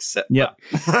happened except Yeah.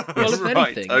 that. Well, if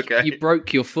Right, anything, okay. you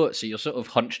broke your foot, so you're sort of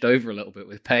hunched over a little bit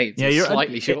with pain. So Yeah, you're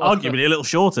slightly short. arguably a little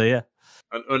shorter, yeah.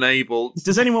 And unable.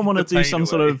 Does anyone want to the do pain some away.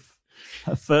 sort of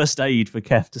a first aid for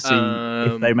Keth to see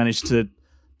if they manage to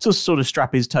just sort of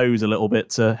strap his toes a little bit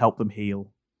to help them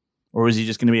heal? Or is he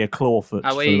just going to be a clawfoot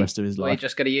for the rest of his Are you life?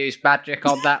 just going to use magic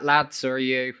on that, lads, or are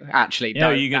you actually?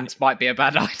 Yeah, Don't. That might be a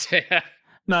bad idea.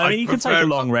 No, I mean, you can take a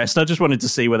long rest. I just wanted to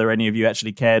see whether any of you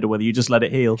actually cared or whether you just let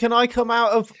it heal. Can I come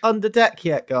out of under deck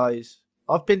yet, guys?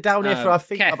 I've been down here for, I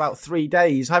think, about 3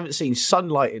 days. I haven't seen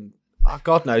sunlight in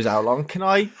God knows how long. Can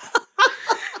I?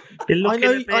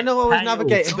 I know I was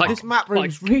navigating, but this map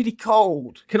room's really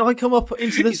cold. Can I come up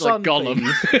into the He's sun? like Gollum.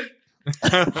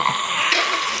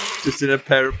 Just in a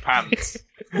pair of pants.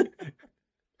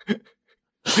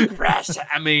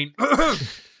 I mean,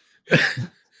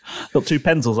 got 2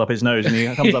 pencils up his nose and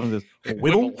he comes up and says,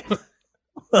 "Wibble."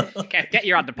 Get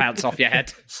your underpants off your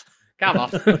head. Come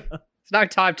on. It's no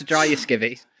time to dry your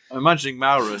skivvies. I'm imagining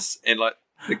Maurus in like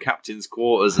the captain's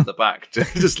quarters at the back,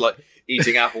 just like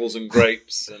eating apples and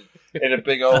grapes and in a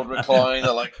big old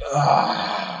recliner, like.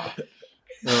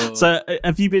 So,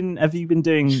 have you been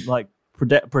doing like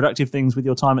productive things with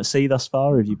your time at sea thus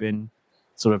far? Have you been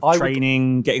sort of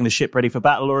training, getting the ship ready for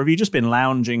battle, or have you just been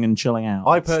lounging and chilling out?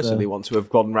 I personally want to have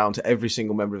gone round to every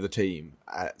single member of the team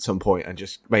at some point and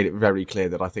just made it very clear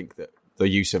that I think that the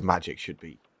use of magic should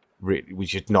be we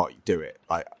should not do it.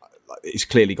 Like it's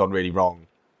clearly gone really wrong.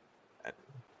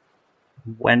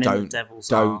 When in the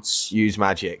devil's arse. Use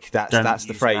magic. That's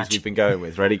the use phrase magic. we've been going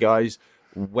with. Ready, guys?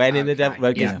 When in the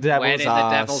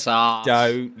devil's arse,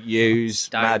 don't use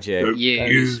magic. Don't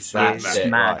use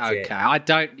magic. Okay, I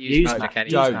don't use magic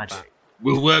anymore.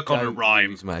 We'll work on a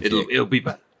rhyme. It'll be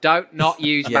better. Don't not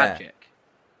use magic.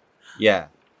 Yeah.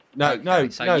 No,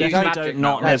 so use magic.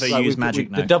 Never use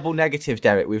magic. The double negative,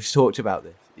 Derek. We've talked about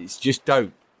this. It's just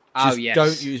don't. Oh, yes.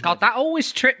 Don't use God, that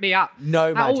always tripped me up. No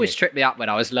That magic. always tripped me up when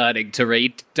I was learning to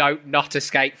read. Don't not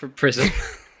escape from prison.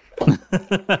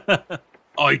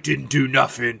 I didn't do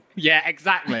nothing. Yeah,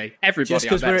 exactly. Everybody. Just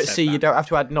because I bet we're at said sea, that. you don't have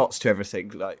to add knots to everything.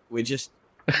 Like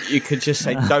you could just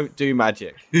say, don't do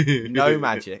magic. No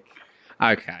magic.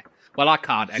 Okay. Well, I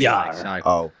can't anyway.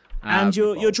 So. And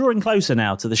you're drawing closer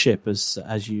now to the ship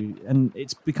as you, and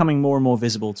it's becoming more and more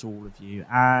visible to all of you.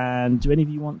 And do any of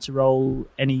you want to roll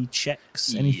any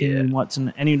checks? Anything you want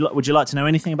to? Would you like to know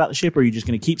anything about the ship, or are you just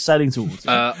going to keep sailing towards it?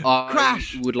 I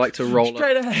would like to roll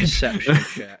a perception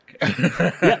check.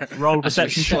 Yeah, roll a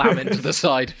perception check. Slam into the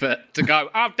side of it to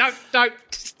go. Oh, don't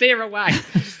steer away.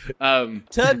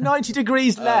 Turn 90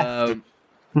 degrees left.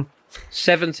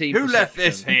 17. Who left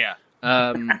this here?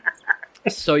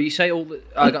 So you say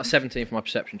I got 17 for my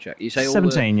perception check. You say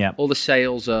 17, yeah. All the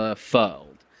sails are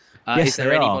furled. Yes, is there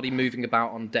they are. anybody moving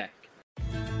about on deck?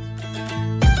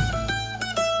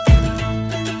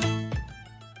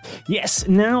 Yes,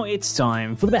 now it's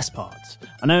time for the best part.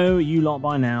 I know you lot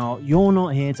by now, you're not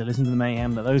here to listen to the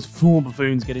mayhem that those four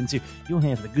buffoons get into. You're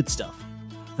here for the good stuff.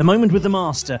 The moment with the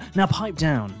master. Now pipe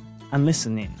down and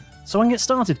listen in, so I can get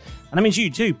started. And that means you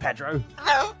too, Pedro.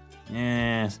 Hello.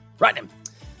 Yes. Right then.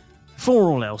 For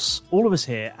all else, all of us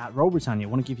here at Roll Britannia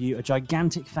want to give you a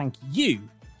gigantic thank you,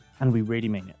 and we really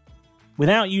mean it.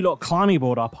 Without you lot climbing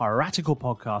aboard our piratical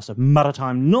podcast of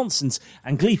maritime nonsense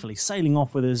and gleefully sailing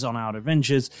off with us on our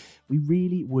adventures, we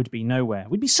really would be nowhere.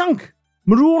 We'd be sunk,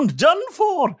 marooned, done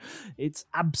for. It's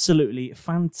absolutely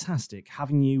fantastic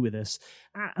having you with us,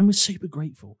 and we're super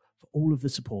grateful for all of the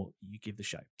support you give the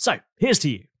show. So, here's to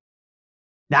you.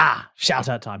 Shout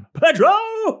out time. Pedro!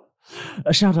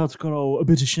 A shout out to Coral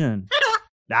Bittershen.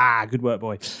 Good work,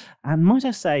 boy. And might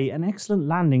I say, an excellent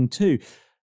landing too.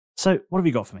 So, what have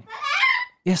you got for me?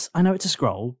 Yes, I know it's a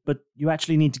scroll, but you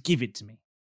actually need to give it to me.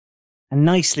 And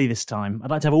nicely this time. I'd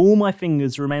like to have all my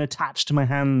fingers remain attached to my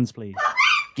hands, please.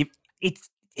 Give it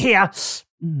here.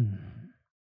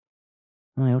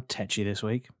 Oh, you're tetchy this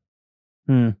week.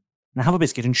 Now have a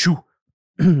biscuit and shoo.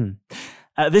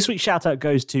 This week's shout-out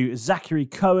goes to Zachary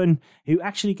Cohen, who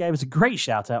actually gave us a great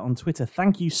shout-out on Twitter.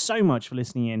 Thank you so much for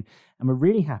listening in, and we're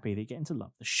really happy that you're getting to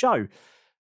love the show.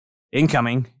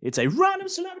 Incoming, it's a random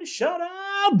celebrity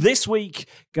shout-out. This week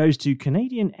goes to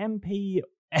Canadian MP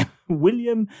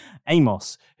William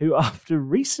Amos, who, after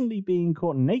recently being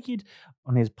caught naked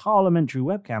on his parliamentary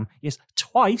webcam, yes,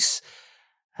 twice,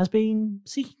 has been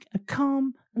seeking a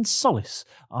calm and solace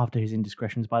after his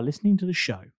indiscretions by listening to the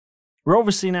show. We're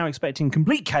obviously now expecting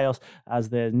complete chaos, as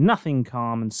there's nothing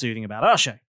calm and soothing about our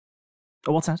show.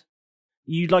 Oh, what's that?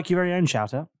 You'd like your very own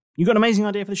shout-out? You've got an amazing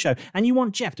idea for the show, and you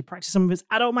want Jeff to practice some of his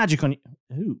adult magic on you.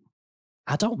 Ooh,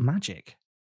 adult magic?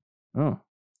 Oh,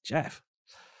 Jeff.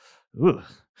 Ooh.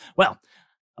 Well,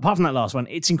 apart from that last one,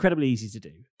 it's incredibly easy to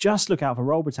do. Just look out for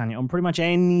Roll Britannia on pretty much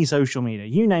any social media.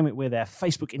 You name it, we're there.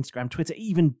 Facebook, Instagram, Twitter,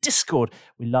 even Discord.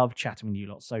 We love chatting with you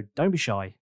lot, so don't be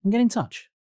shy and get in touch.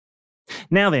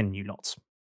 Now then, you lots,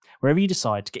 wherever you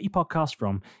decide to get your podcast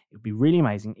from, it would be really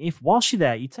amazing if, whilst you're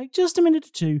there, you take just a minute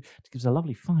or two to give us a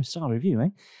lovely 5-star review, eh?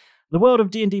 The world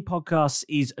of D&D podcasts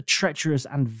is treacherous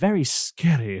and very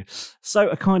scary, so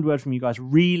a kind word from you guys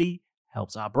really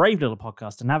helps our brave little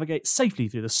podcast to navigate safely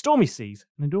through the stormy seas,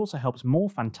 and it also helps more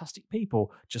fantastic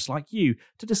people just like you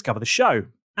to discover the show.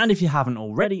 And if you haven't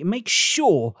already, make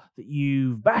sure that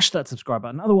you've bashed that subscribe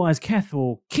button, otherwise Keth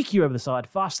will kick you over the side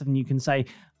faster than you can say,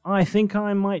 I think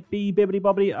I might be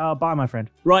bibbity-bobbity. Bye, my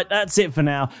friend. Right, that's it for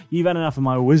now. You've had enough of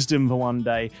my wisdom for one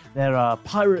day. There are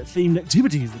pirate-themed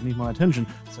activities that need my attention,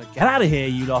 so get out of here,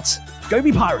 you lots. Go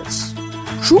be pirates.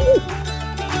 Shoo!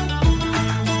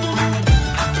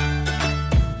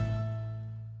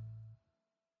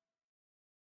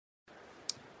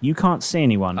 You can't see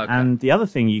anyone, and the other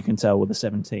thing you can tell with the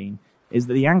 17 is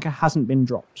that the anchor hasn't been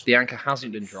dropped. The anchor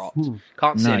hasn't been dropped.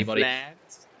 Can't see anybody.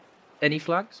 Flags? Any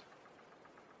flags?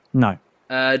 No.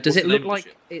 Does it look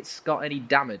like it's got any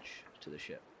damage to the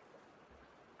ship?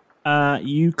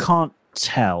 You can't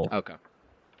tell. Okay.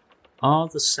 Are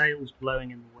the sails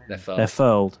blowing in the wind? They're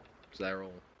furled. So they're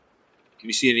all... Can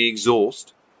you see any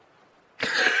exhaust?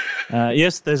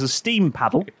 Yes, there's a steam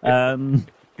paddle.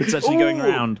 It's actually going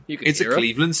around. It's a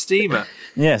Cleveland steamer.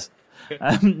 Yes.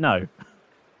 No.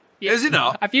 Is it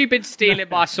not? Have you been stealing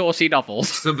my saucy novels?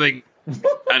 Something...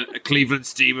 and a Cleveland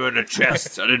steamer and a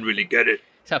chest. I didn't really get it.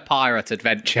 It's a pirate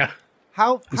adventure.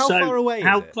 How far away is it?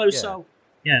 How close are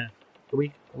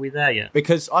we there yet?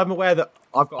 Because I'm aware that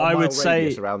I've got a mile would say-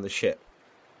 radius around the ship.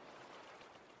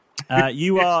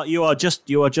 You are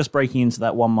just breaking into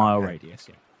that 1 mile radius.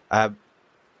 Yeah.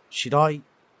 Should I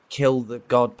kill the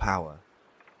god power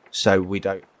so we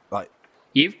don't like?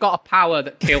 You've got a power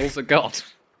that kills a god.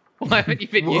 Why haven't you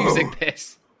been using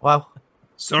this? Well,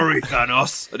 sorry,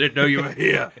 Thanos. I didn't know you were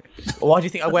here. Why do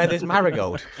you think I wear this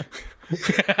marigold?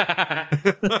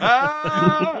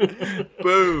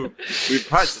 Boom. We've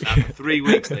practiced that for 3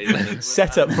 weeks, ladies and gentlemen.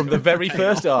 Set up from the very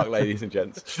first arc, ladies and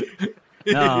gents.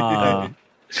 No.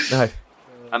 No.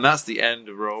 And that's the end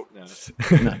of Roll. No.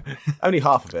 Only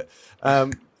half of it.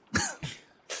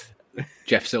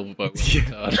 Jeff Silverboat will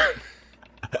return.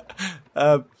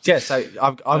 Yeah, so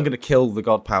I'm going to kill the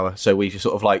god power, so we just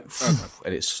sort of like,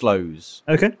 and it slows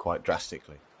quite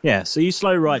drastically. Yeah, so you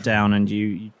slow right down, and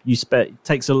you it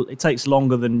takes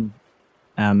longer than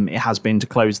it has been to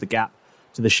close the gap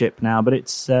to the ship now. But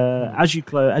it's as you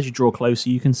draw closer,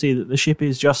 you can see that the ship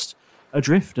is just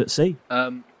adrift at sea.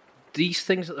 These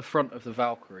things at the front of the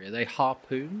Valkyrie, are they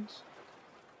harpoons?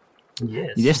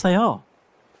 Yes, they are.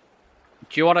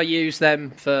 Do you want to use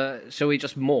them for? Shall we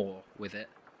just moor with it?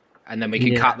 and then we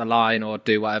can cut the line or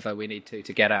do whatever we need to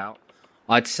get out.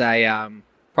 I'd say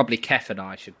probably Kef and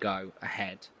I should go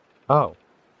ahead. Oh,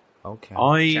 okay.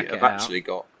 I have actually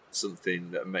got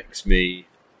something that makes me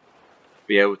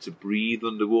be able to breathe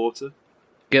underwater.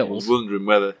 Gills. I was wondering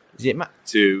whether is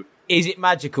it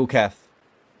magical, Kev?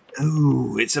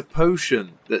 Ooh, it's a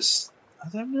potion that's... I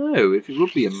don't know if it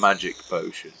would be a magic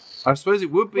potion. I suppose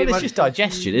it would be. Well, it's just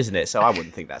digestion, isn't it? So I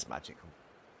wouldn't think that's magical.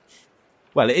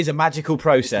 Well, it is a magical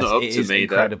process. It's not up it to is me,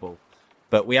 incredible.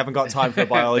 But we haven't got time for a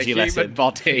biology the lesson. Human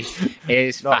body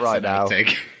is not right now.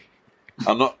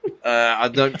 I'm not. I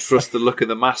don't trust the look of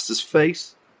the master's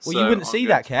face. Well, you wouldn't see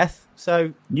that, Keth.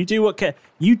 So you do what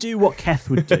Keth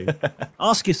would do.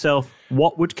 Ask yourself,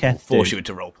 what would Keth do? Force you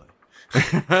into roleplay.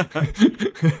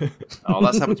 Oh,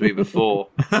 that's happened to me before.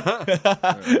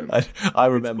 I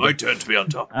remember. It's my turn to be on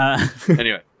top.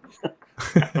 Anyway,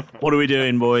 what are we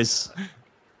doing, boys?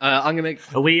 I'm gonna.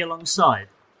 Are we alongside?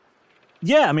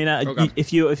 Yeah, I mean,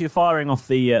 if you're firing off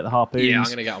the harpoons, Yeah, I'm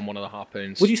gonna get on one of the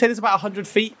harpoons. Would you say there's about 100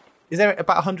 feet? Is there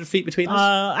about 100 feet between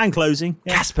us? And closing.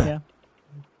 Yeah. Casper. Yeah.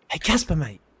 Hey, Casper,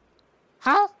 mate.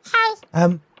 How?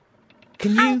 Can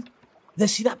you...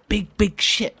 Let's see that big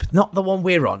ship, not the one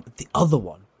we're on, the other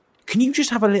one. Can you just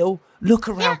have a little look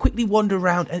around, quickly wander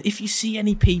around, and if you see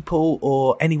any people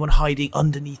or anyone hiding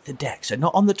underneath the deck, so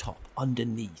not on the top,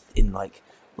 underneath, in like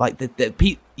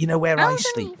the you know where I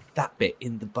sleep, that bit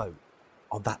in the boat,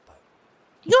 on that boat.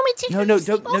 You want me to?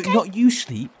 No, not you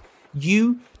sleep.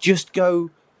 You just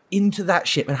go into that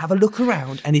ship and have a look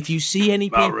around, and if you see any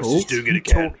people, Malrus is doing it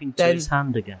again. Talking to his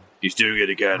hand again. He's doing it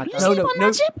again.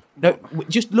 No.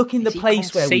 Just look in the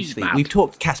place where we sleep. We've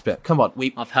talked, Casper. Come on,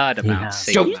 I've heard about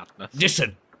sea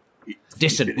madness.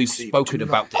 Listen. We've spoken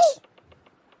about this.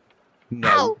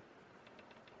 No,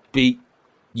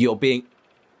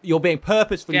 you're being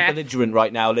purposefully belligerent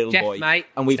right now, little boy. Mate.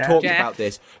 And we've talked about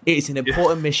this. It's an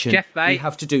important mission. Jeff, mate, we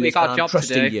have to do we this. got And a job I'm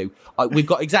trusting to do. you. We've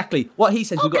got exactly what he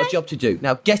says. We've got a job to do.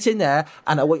 Now get in there,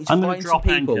 and I want you to I'm gonna find some drop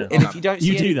people. anchor. And if you don't see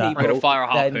You do any that. people, I'm gonna fire a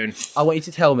then harpoon. I want you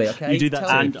to tell me. Okay, You do that, Tell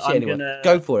me and if you see I'm anyone. gonna-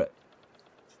 Go for it.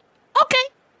 Okay.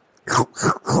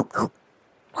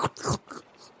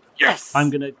 Yes! I'm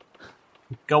going to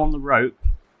go on the rope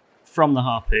from the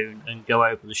harpoon and go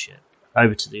over the ship,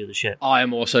 over to the other ship. I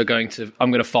am also going to.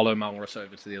 I'm going to follow Malrus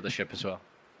over to the other ship as well.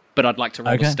 But I'd like to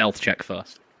roll a stealth check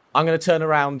first. I'm going to turn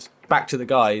around back to the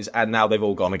guys, and now they've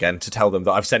all gone again to tell them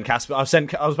that I've sent Casper. I was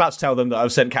about to tell them that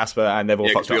I've sent Casper, and they've all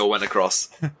fucked we off. all went across.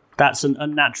 That's an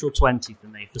unnatural 20 for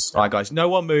me for stealth. All right, guys, no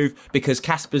one move because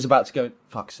Casper's about to go.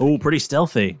 Fuck's sake. Oh, pretty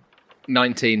stealthy.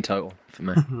 19 total for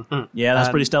me. Yeah, that's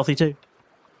pretty stealthy too.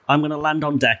 I'm going to land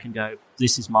on deck and go,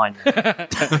 this is mine.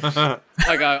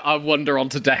 I wander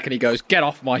onto deck and he goes, get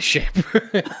off my ship.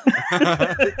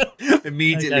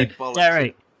 Immediately,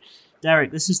 Okay.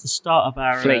 Derek, this is the start of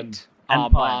our Fleet. empire.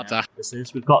 Armada. Now. This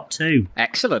is. We've got 2.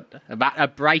 Excellent. About a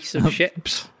brace of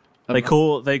ships. They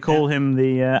call him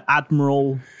the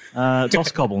Admiral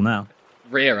Toscobble now.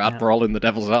 Rear Admiral in the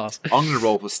Devil's Arse. I'm going to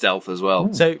roll for stealth as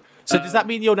well. So does that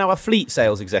mean you're now a fleet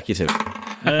sales executive?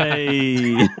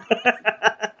 Hey.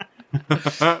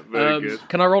 Very good.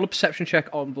 Can I roll a perception check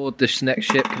on board this next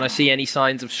ship? Can I see any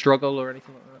signs of struggle or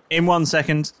anything like that? In 1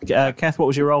 second, Keth, what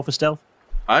was your roll for stealth?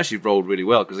 I actually rolled really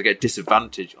well because I get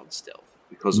disadvantage on stealth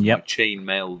because of my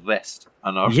chainmail vest.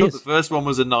 And I thought the first one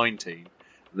was a 19 and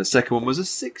the second one was a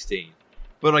 16.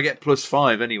 But I get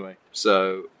 +5 anyway,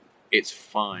 so it's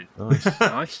fine.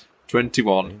 Nice.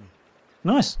 21.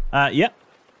 Nice. Yep.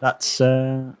 That's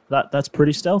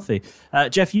pretty stealthy.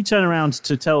 Jeff, you turn around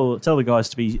to tell the guys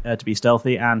to be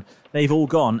stealthy, and they've all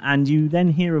gone. And you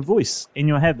then hear a voice in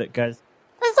your head that goes,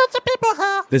 There's lots of people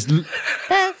here.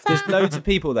 There's loads of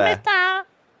people there.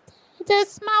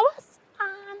 There's Malrus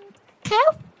and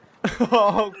Kev.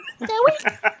 Oh,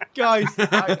 guys.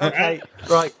 Okay,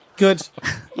 right, good.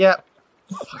 Yep.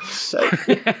 Fuck's sake.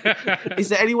 Is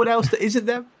there anyone else that isn't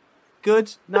them?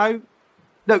 Good. No.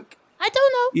 I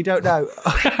don't know. You don't know.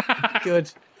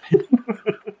 Good.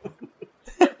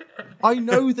 I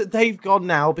know that they've gone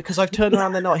now because I've turned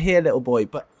around. They're not here, little boy.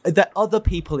 But are there other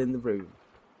people in the room?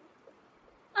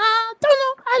 Don't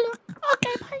know. I look.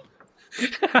 Okay,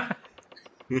 bye.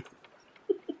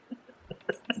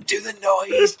 Do the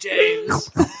noise, James.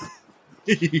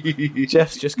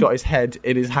 Jeff's just got his head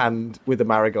in his hand with the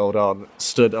marigold on,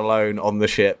 stood alone on the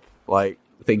ship, like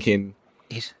thinking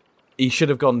he should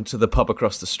have gone to the pub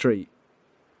across the street.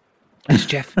 It's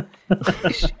Jeff.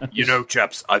 You know,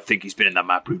 chaps, I think he's been in that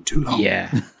map room too long.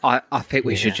 Yeah, I think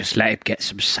we should just let him get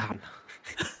some sun.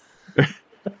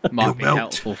 Might be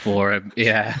helpful for him.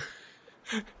 Yeah.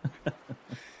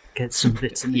 Get some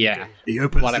vitamin D. Yeah. He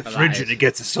opens Whatever the fridge that and he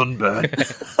gets a sunburn.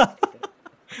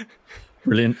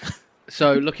 Brilliant.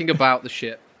 So, looking about the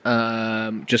ship,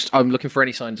 I'm looking for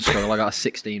any signs of struggle. I got a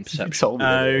 16 perception.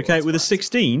 Okay, with a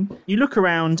 16, you look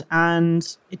around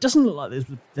and it doesn't look like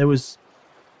there was.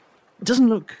 It doesn't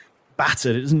look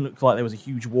battered. It doesn't look like there was a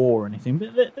huge war or anything.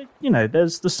 But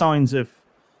there's the signs of,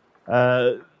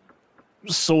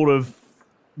 sort of,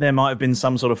 there might have been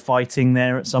some sort of fighting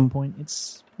there at some point.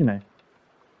 It's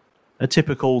a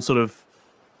typical sort of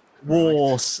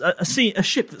war, a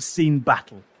ship that's seen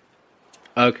battle.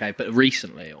 Okay, but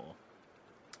recently or?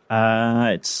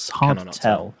 It's hard to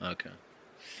tell. Okay.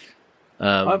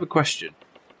 I have a question,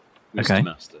 Mr.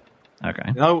 Master.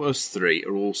 Okay. Now us three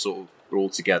are all all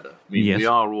together. I mean, we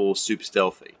are all super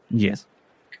stealthy. Yes.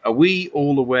 Are we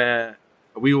all aware?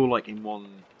 Are we all like in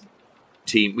one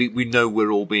team? We know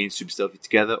we're all being super stealthy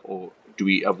together, or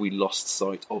have we lost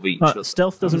sight of each other?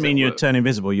 Stealth doesn't mean you turn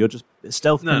invisible. You're just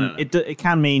stealth. No. It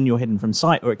can mean you're hidden from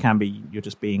sight, or it can be you're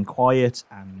just being quiet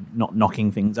and not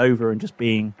knocking things over and just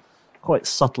being quite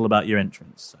subtle about your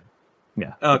entrance. So,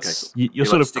 yeah. Okay. You're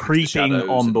sort of creeping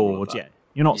on board. Yeah.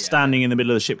 You're not standing in the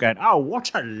middle of the ship going, "Oh,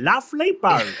 what a lovely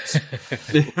boat!"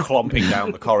 clomping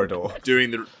down the corridor,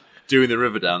 doing the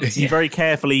river dance. You very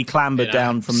carefully clambered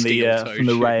down from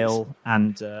the rail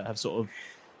and have sort of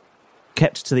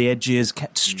kept to the edges,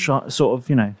 sort of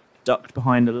ducked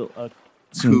behind a little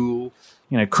cool,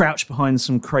 crouched behind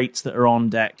some crates that are on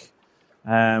deck.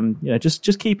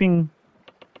 Just keeping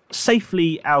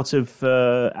safely out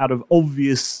of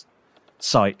obvious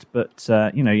sight, but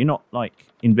you're not like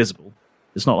invisible.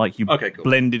 It's not like you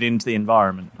blended into the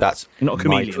environment. You're not a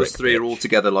chameleon. Us three are all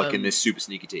together like in this super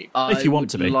sneaky team. If you want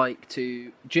to be. Like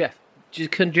to Jeff.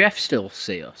 Can Jeff still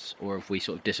see us, or have we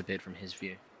sort of disappeared from his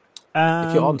view?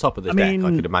 If you're on top of the deck,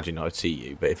 I could imagine I'd see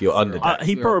you. But if you're under deck,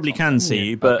 he probably can see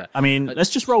you. But let's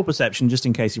just roll perception just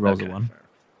in case he rolls a 1.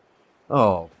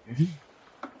 Oh.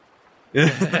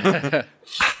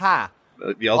 Ha!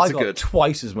 The odds I are good.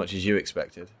 Twice as much as you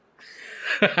expected.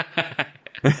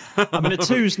 A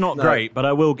 2's not great, but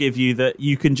I will give you that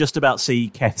you can just about see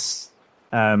Keth's.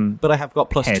 But I have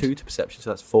got plus head. 2 to perception, so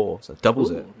that's 4. So it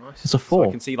doubles it. Nice. It's a 4. So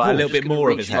I can see a little bit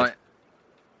more of his head.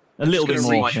 A little bit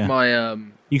more.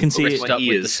 You can see it up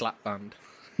with the slap band.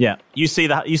 Yeah, you see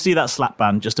that slap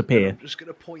band just appear. I'm just going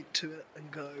to point to it and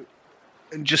go,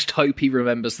 and just hope he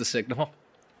remembers the signal.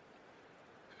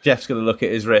 Jeff's going to look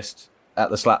at his wrist, at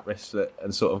the slap wristlet,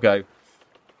 and sort of go,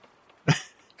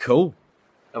 "Cool.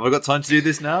 Have I got time to do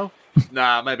this now?"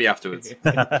 Nah, maybe afterwards.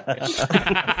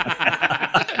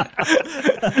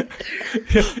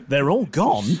 They're all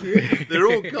gone. They're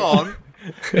all gone.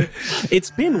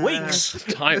 It's been weeks.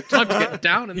 Time to get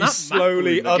down in that. He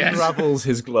slowly unravels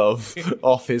his glove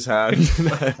off his hand.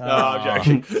 No, I'm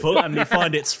joking. And you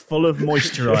find it's full of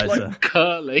moisturiser. Like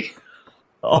curly.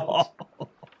 Oh.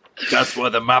 That's why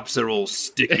the maps are all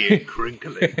sticky and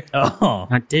crinkly. Oh,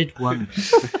 I did wonder.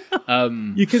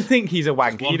 You can think he's a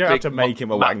wanker. You don't have to make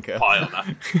him a wanker.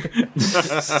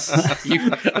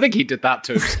 I think he did that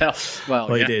to himself.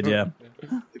 Well, he did, yeah.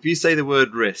 If you say the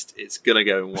word wrist, it's going to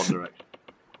go in one direction.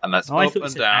 And that's up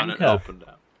and down and up and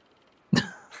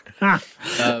down.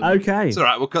 Okay. It's all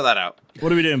right, we'll cut that out.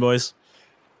 What are we doing, boys?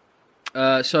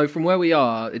 So from where we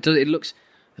are, it looks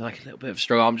like a little bit of a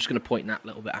struggle. I'm just going to point that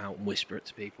little bit out and whisper it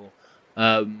to people.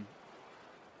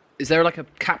 Is there like a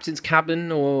captain's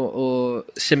cabin or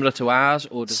similar to ours?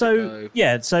 Or does it go...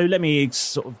 Yeah, so let me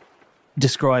sort of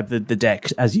describe the deck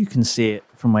as you can see it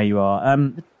from where you are.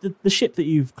 The ship that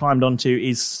you've climbed onto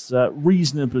is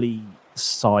reasonably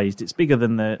sized. It's bigger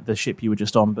than the ship you were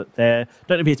just on, but there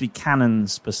don't appear to be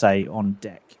cannons per se on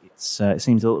deck. It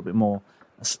seems a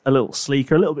little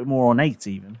sleeker, a little bit more ornate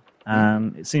even.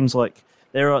 It seems like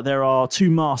there are 2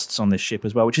 masts on this ship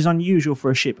as well, which is unusual for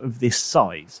a ship of this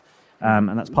size,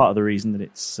 and that's part of the reason that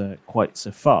it's quite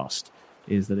so fast.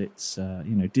 Is that it's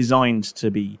designed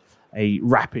to be a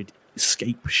rapid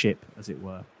escape ship, as it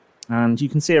were. And you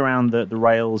can see around the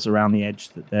rails around the edge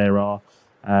that there are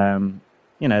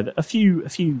a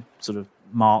few sort of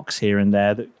marks here and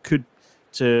there that could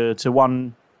to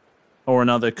one or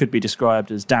another could be described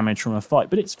as damage from a fight,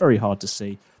 but it's very hard to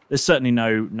see. There's certainly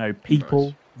no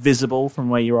people visible from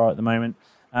where you are at the moment.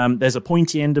 There's a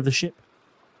pointy end of the ship,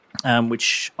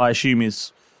 which I assume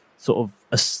is sort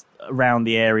of around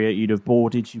the area you'd have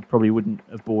boarded. You probably wouldn't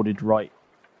have boarded right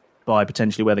by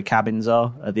potentially where the cabins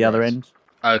are at the other end.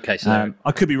 Okay, so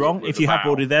I could be wrong. If you have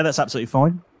boarded there, that's absolutely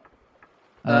fine.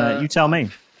 You tell me.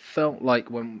 Felt like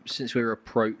since we were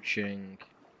approaching,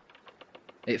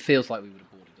 it feels like we would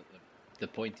have boarded at the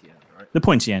pointy end, right? The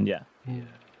pointy end, yeah.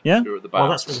 Yeah? You're at the back. Well,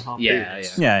 that's where the harpoon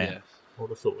is. Yeah. I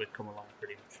would have thought we'd come along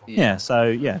pretty much. Yeah, so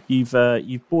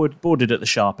you've boarded at the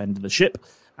sharp end of the ship,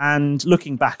 And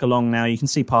looking back along now, you can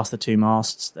see past the two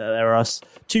masts. There are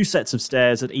two sets of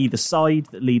stairs at either side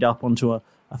that lead up onto a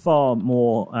far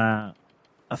more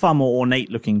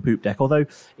ornate-looking poop deck. Although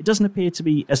it doesn't appear to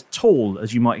be as tall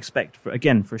as you might expect for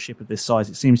a ship of this size.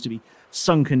 It seems to be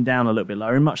sunken down a little bit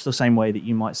lower, in much the same way that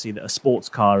you might see that a sports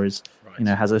car is,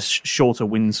 has a shorter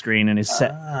windscreen and is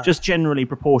set just generally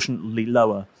proportionately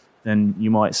lower than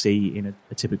you might see in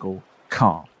a typical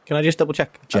car. Can I just double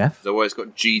check, Jeff? The way it's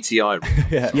got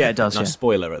GTI. Yeah, it does. Nice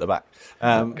spoiler at the back.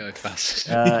 Go fast.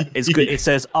 It's good. It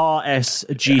says RS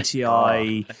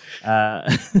GTI.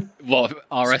 What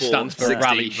RS stands for?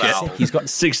 Rally ship. He's got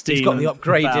 16. He's got the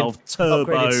upgraded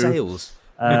turbo sails.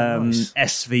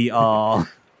 SVR.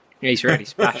 He's really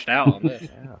splashed out on this.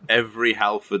 Every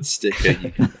Halford sticker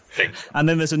you can think. And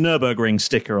then there's a Nürburgring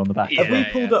sticker on the back. Have we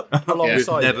pulled up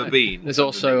alongside? Never been. There's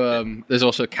also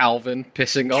Calvin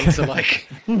pissing onto like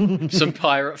some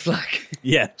pirate flag.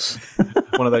 Yes.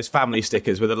 One of those family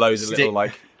stickers with a loads of little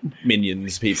like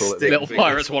minions people. Little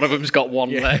pirates. One of them's got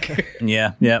one leg.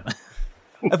 Yeah.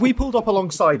 Have we pulled up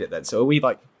alongside it then? So are we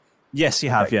like? Yes, you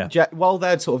have. Okay. Yeah. While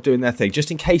they're sort of doing their thing,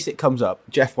 just in case it comes up,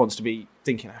 Jeff wants to be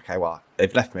thinking, okay, well,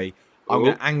 they've left me. I'm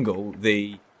going to angle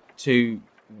the two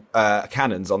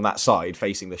cannons on that side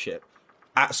facing the ship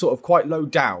at sort of quite low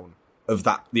down of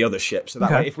the other ship. So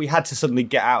that way, if we had to suddenly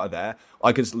get out of there,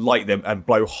 I could light them and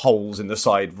blow holes in the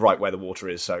side right where the water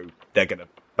is. So they're going to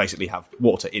basically have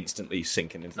water instantly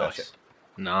sinking into their ship.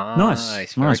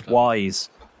 Nice. Wise.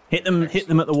 Hit them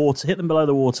at the water. Hit them below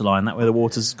the waterline. That way, the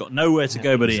water's got nowhere to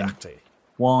go but in.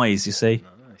 Wise, you see.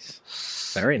 Nice.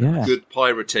 Very nice. Good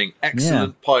pirating.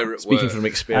 Excellent pirate Speaking work. from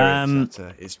experience,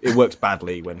 it works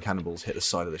badly when cannonballs hit the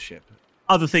side of the ship.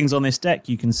 Other things on this deck,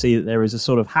 you can see that there is a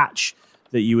sort of hatch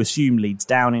that you assume leads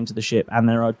down into the ship, and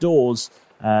there are doors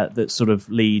that sort of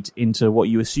lead into what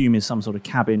you assume is some sort of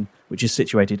cabin, which is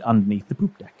situated underneath the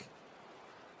poop deck.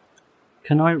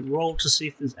 Can I roll to see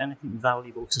if there's anything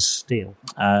valuable to steal?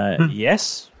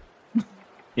 Yes.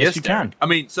 Yes, you can. I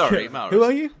mean, sorry, Maurus. Who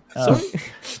are you? Sorry.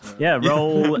 Yeah,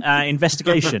 roll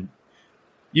investigation.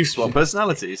 You've swapped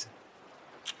personalities.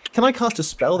 Can I cast a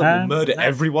spell that will murder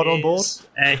everyone on board?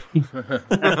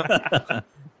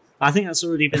 I think that's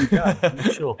already been done. I'm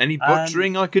not sure. Any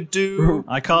butchering I could do?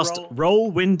 I cast roll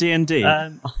win D&D.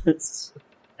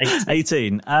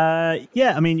 18.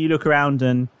 Yeah, I mean, you look around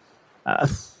and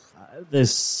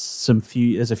there's a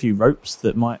few ropes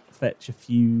that might fetch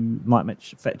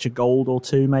a gold or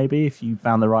two, maybe, if you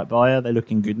found the right buyer. They look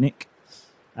in good nick.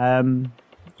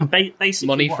 Basically,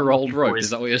 money for old rope. Is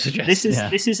that what you're suggesting?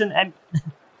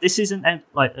 This isn't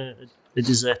like a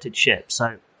deserted ship.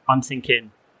 So I'm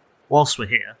thinking, whilst we're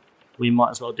here, we might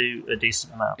as well do a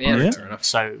decent amount. Fair enough.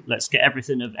 So let's get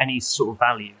everything of any sort of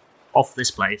value off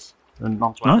this place and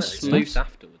onto Nice. our It's loose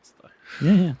afterwards, though.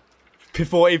 Yeah.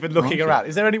 Before even looking around,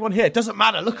 is there anyone here? Doesn't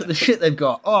matter. Look at the shit they've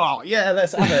got. Oh yeah,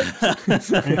 let's have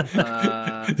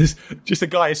it. There's just a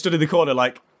guy who stood in the corner,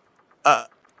 like,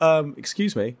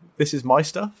 excuse me, this is my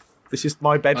stuff. This is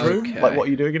my bedroom. Okay. Like, what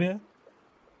are you doing in here?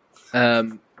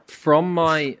 From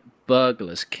my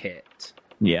burglar's kit.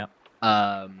 Yeah.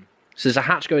 So there's a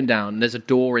hatch going down. And there's a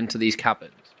door into these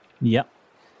cabins. Yep.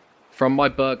 From my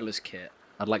burglar's kit,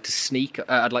 I'd like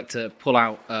to pull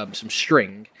out some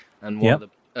string and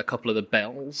a couple of the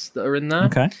bells that are in there.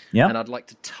 Okay. Yeah. And I'd like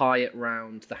to tie it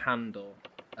round the handle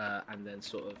and then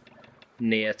sort of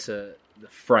near to the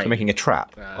frame. So making a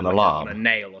trap, an alarm, on a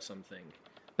nail or something.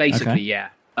 Basically, yeah.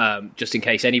 Just in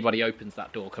case anybody opens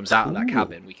that door, comes out of that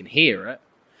cabin, we can hear it.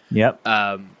 Yep.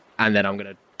 And then I'm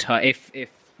going to tie.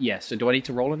 So do I need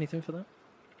to roll anything for that?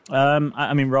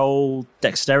 I mean, roll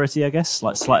dexterity, I guess,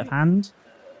 like sleight of hand.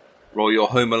 Roll your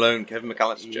Home Alone, Kevin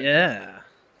McAllister. Yeah.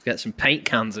 Get some paint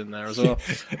cans in there as well.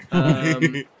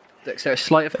 Dexterity,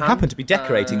 sleight of hand. Happen to be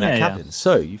decorating that cabin,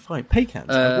 so you find paint cans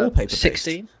and wallpaper.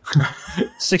 16.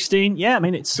 16. Yeah, I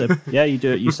mean, it's you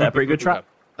do it. You set a pretty good trap.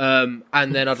 And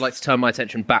then I'd like to turn my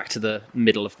attention back to the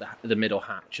middle of the middle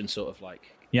hatch and sort of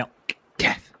like,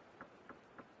 Death.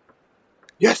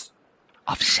 Yes.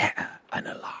 I've set an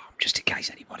alarm just in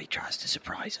case anybody tries to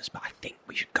surprise us, but I think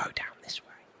we should go down this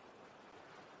way.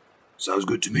 Sounds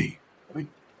good to me. I mean,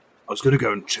 I was going to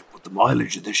go and check what the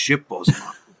mileage of this ship was. It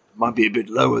might be a bit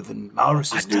lower than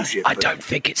Maurus's new ship. I don't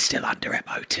think it's still under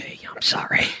MOT. I'm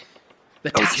sorry.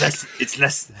 It's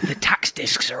less. The tax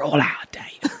discs are all out of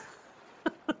date.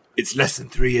 It's less than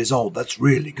 3 years old. That's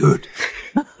really good.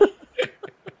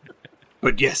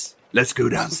 But yes, let's go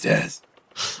downstairs.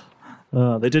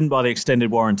 They didn't buy the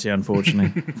extended warranty,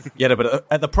 unfortunately. Yeah, but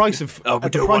at the price of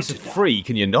free,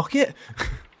 can you knock it?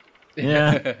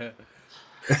 Yeah.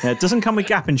 It doesn't come with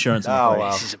gap insurance. I'm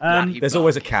afraid. Wow. There's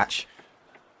always a catch.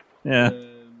 Yeah.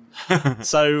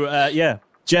 So yeah,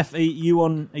 Jeff, have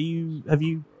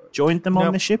you joined them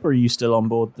on the ship, or are you still on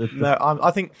board? No,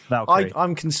 I think Valkyrie?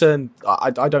 I'm concerned. I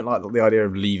don't like the idea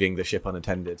of leaving the ship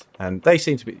unattended, and they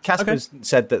seem to be. Casper's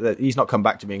said that he's not come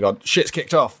back to me and gone, shit's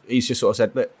kicked off. He's just sort of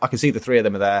said, look, I can see the three of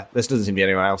them are there. There doesn't seem to be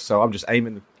anyone else, so I'm just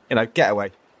aiming.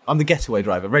 Getaway. I'm the getaway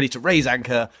driver, ready to raise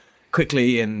anchor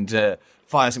quickly and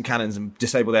fire some cannons and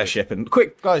disable their ship. And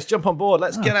quick, guys, jump on board.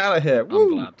 Let's get out of here. I'm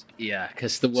glad. Yeah,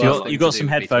 because the worst so you got some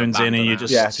headphones in and you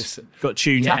just got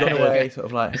tunes. Tap got away, sort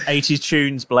of like 80s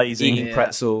tunes blazing. Eating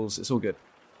pretzels. It's all good.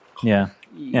 Yeah.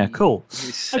 Yeah, cool.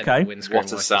 Okay.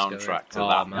 What a soundtrack to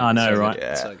that, man. I know, So right? good.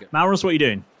 Yeah. So Maurus, what are you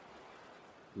doing?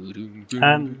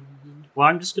 Well,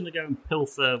 I'm just going to go and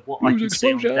pilfer what I can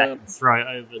see on deck and throw it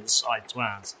over the side to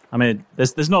ours. I mean,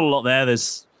 there's not a lot there.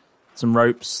 There's some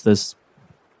ropes. There's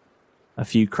a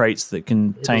few crates that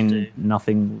contain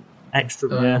nothing extra.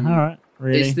 Yeah, all right.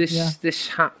 Really? Is this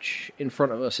hatch in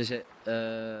front of us? Is it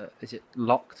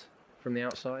locked from the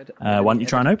outside? Why don't you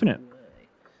try and open it?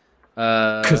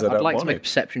 I'd like to make a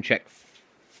perception check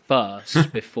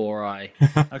first before I.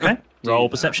 Okay. Roll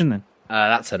perception then.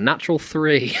 That's a natural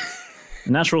 3.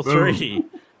 Natural 3.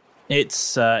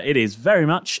 It is very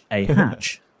much a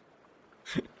hatch.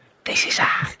 This is a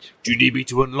hatch. Do you need me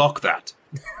to unlock that?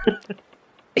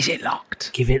 Is it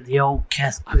locked? Give it the old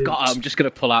Keth boot. I'm just going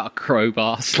to pull out a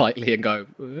crowbar slightly and go.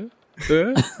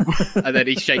 And then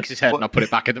he shakes his head and I put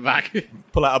it back in the bag.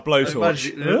 Pull out a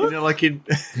blowtorch. Imagine, like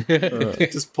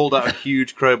just pulled out a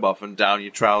huge crowbar from down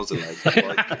your trouser leg,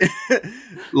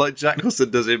 like Jack Nicholson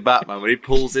does in Batman when he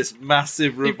pulls this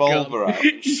massive revolver out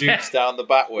and shoots down the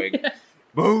Batwing.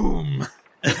 Boom!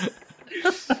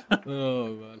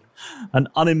 Oh man! An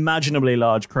unimaginably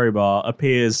large crowbar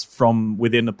appears from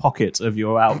within a pocket of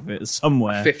your outfit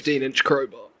somewhere. 15-inch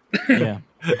crowbar. Yeah.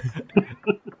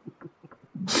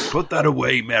 Put that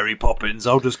away, Mary Poppins.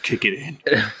 I'll just kick it in.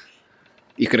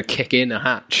 You're going to kick in a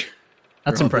hatch.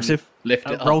 That's impressive. Lift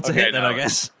it up. Roll to hit then, I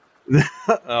guess.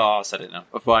 Oh, I said it now.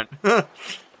 Fine.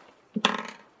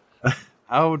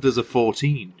 How does a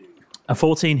 14 do? A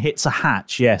 14 hits a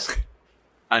hatch, yes.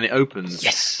 And it opens.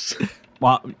 Yes.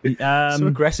 Well, so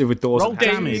aggressive with doors. Roll and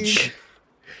damage.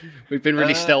 We've been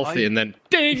really stealthy and then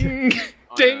ding!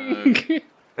 Ding!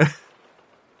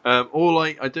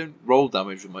 I don't roll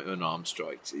damage with my unarmed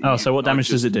strikes. So what damage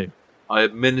does it do? I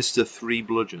administer 3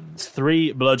 bludgeons.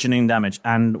 3 bludgeoning damage.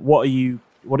 And how are you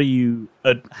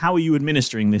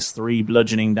administering this 3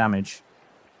 bludgeoning damage?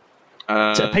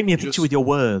 Paint me a picture with your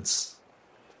words.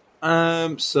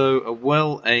 So a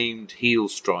well-aimed heel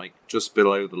strike just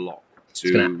below the lock.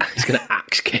 He's going to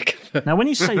axe kick. Now, when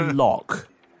you say lock...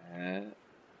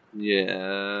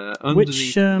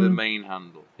 underneath the main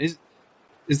handle. Is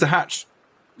the hatch...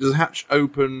 Does the hatch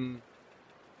open...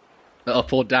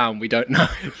 Up or down, we don't know.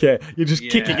 Yeah, you're just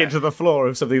kicking into the floor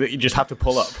of something that you just have to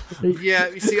pull up. Yeah,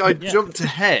 you see, I jumped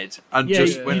ahead and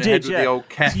went ahead with the old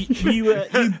cat.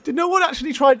 Did no one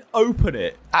actually try and open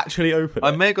it?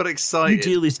 I may have got excited. You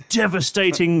deal this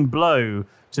devastating blow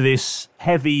to this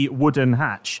heavy wooden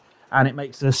hatch, and it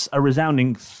makes a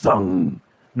resounding thung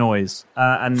noise,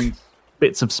 and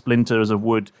bits of splinters of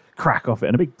wood crack off it,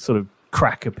 and a big sort of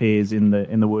crack appears in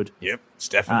the wood. Yep, it's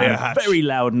definitely a hatch. Very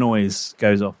loud noise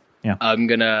goes off. Yeah,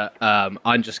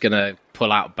 I'm just gonna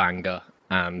pull out Banger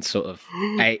and sort of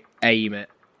aim it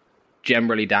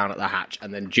generally down at the hatch,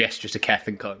 and then gesture to Keth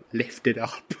and go, lift it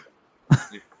up.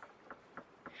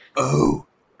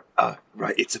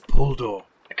 Right, it's a pull door.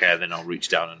 Okay, then I'll reach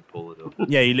down and pull the door.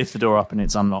 Yeah, you lift the door up and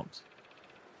it's unlocked.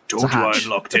 Told you I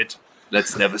unlocked it.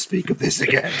 Let's never speak of this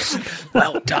again.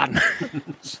 Well done.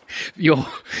 Your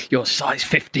size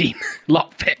 15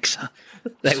 lockpicks,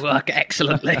 they work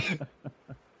excellently.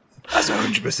 That's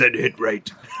 100% hit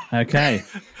rate. Okay.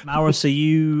 Maurus, are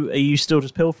you still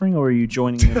just pilfering, or are you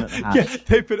joining them at the hatch? Yeah,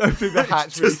 they've been opening the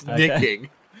hatch. Just nicking.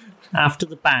 After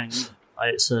the bang,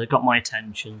 it's got my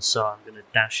attention, so I'm going to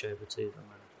dash over to them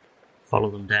and follow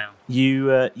them down.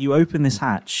 You open this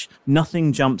hatch.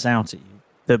 Nothing jumps out at you.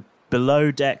 The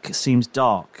below deck seems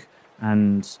dark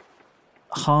and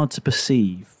hard to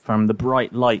perceive from the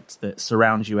bright light that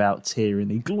surrounds you out here in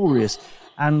the glorious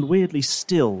and weirdly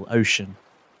still ocean.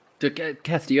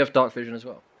 Keth, do you have dark vision as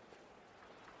well?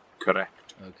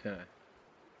 Correct. Okay.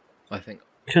 I think.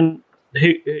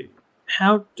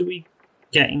 How do we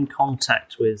get in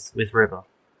contact with River?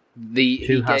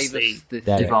 Who has the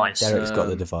device? Derek's got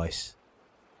the device.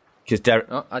 Because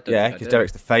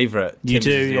Derek's the favourite. You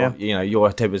do, yeah.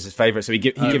 Your Tim was his favourite, so he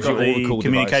gives you all the cool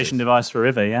communication device for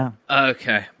River, yeah.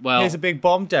 Okay, well... Here's a big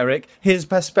bomb, Derek. Here's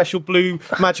a special blue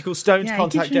magical stone to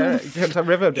contact Derek. Contact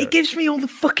River, Derek. He gives me all the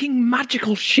fucking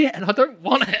magical shit, and I don't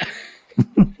want it.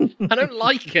 I don't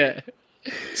like it.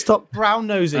 Stop brown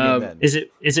nosing him then.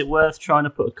 Is it worth trying to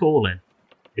put a call in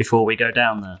before we go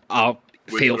down there? Oh,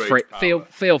 feel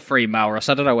free, Malrus.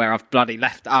 I don't know where I've bloody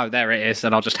left. Oh, there it is,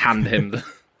 and I'll just hand him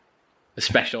the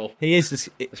special. He is the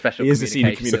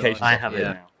senior communications. I have it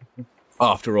now.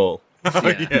 After all,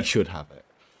 he should have it.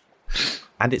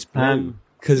 And it's blue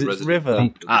because it's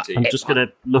River. I'm just going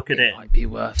to look at it,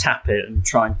 tap it, and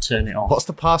try and turn it on. What's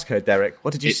the passcode, Derek?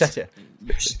 What did you set it?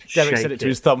 Derek set it to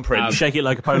his thumbprint. Shake it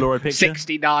like a Polaroid picture.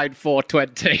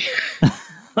 69420.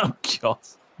 Oh God!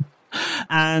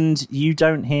 And you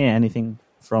don't hear anything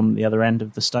from the other end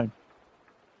of the stone.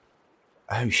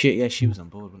 Oh shit! Yeah, she was on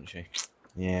board, wasn't she?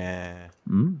 Yeah.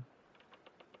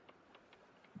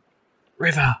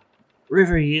 River,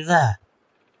 are you there?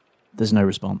 There's no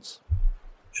response.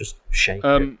 Just shake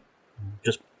it.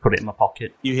 Just put it in my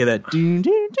pocket. You hear that? Doo,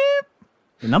 doo, doo.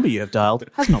 The number you have dialed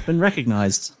has not been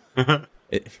recognised.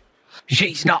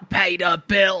 She's not paid her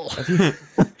bill.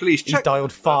 Please check. He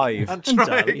dialed 5. That's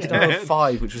right. He dialed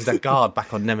 5, which was that guard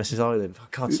back on Nemesis Island. For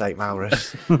God's sake,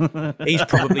 Malrus. He's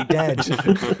probably dead.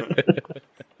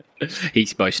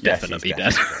 He's most definitely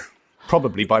dead.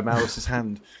 Probably by Malrus's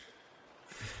hand.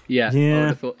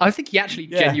 Yeah. I think he actually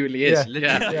genuinely is.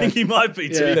 Yeah. I think he might be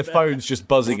too. The phone's just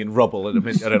buzzing in rubble at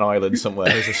an island somewhere.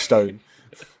 There's a stone.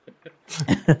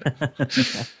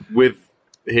 With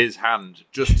his hand,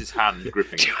 just his hand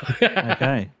gripping it.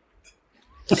 Okay.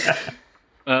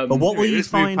 But what will you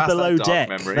find below deck?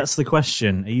 That's the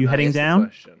question. Are you heading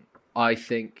down? I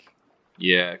think.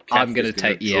 Yeah, I'm going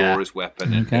to draw his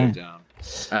weapon and go down.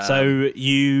 So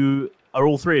you are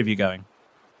all three of you going?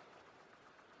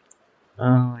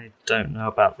 I don't know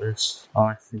about this.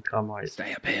 I think I might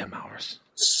stay up here, Malrus.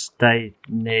 Stay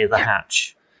near the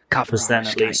hatch, because then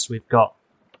at least we've got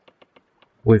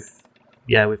 2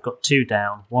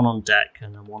 down, 1 on deck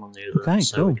and then 1 on the other. Okay,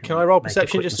 cool. Can I roll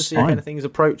perception just to see if anything's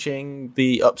approaching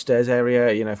the upstairs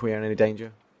area? You know, if we are in any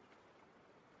danger.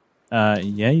 Yeah,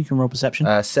 you can roll perception.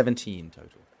 17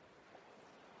 total.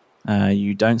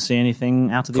 You don't see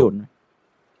anything out of the ordinary,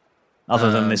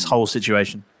 other than this whole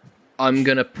situation. I'm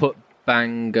gonna put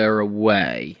Banger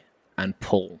away and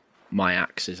pull my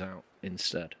axes out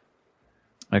instead.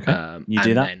 Okay, you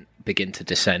do that. And then begin to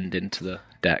descend into the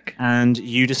deck. And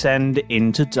you descend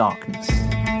into darkness.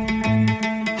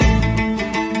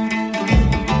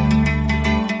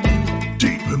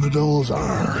 Deep in the Devil's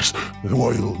Arse, the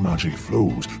wild magic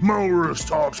flows. Malrus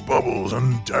talks bubbles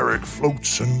and Derek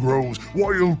floats and grows.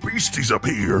 Wild beasties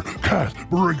appear, Cat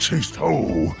breaks his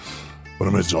toe. But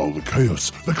amidst all the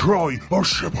chaos, the cry, "Our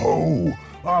ship ho!"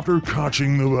 After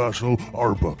catching the vessel,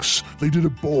 Arbux, they did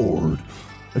aboard.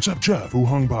 Except Jeff, who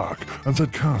hung back and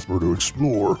said Casper to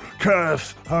explore.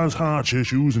 Keth has hatch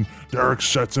issues and Derek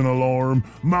sets an alarm.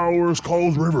 Malrus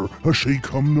calls River, has she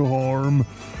come to harm?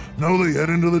 Now they head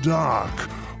into the dark.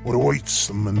 What awaits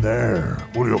them in there?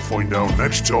 Well, you'll find out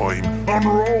next time on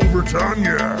Roll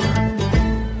Britannia.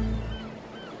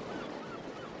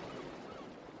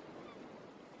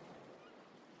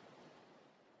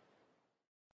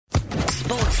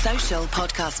 Sports Social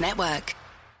Podcast Network.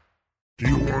 Do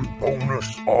you want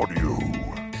bonus audio?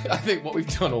 I think what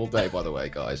we've done all day, by the way,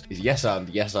 guys, is yes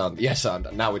and,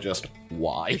 and now we're just,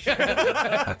 why?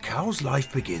 A cow's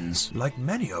life begins, like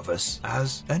many of us,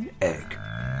 as an egg.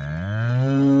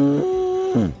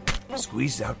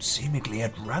 Squeezed out seemingly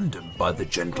at random by the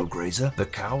gentle grazer, the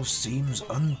cow seems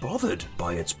unbothered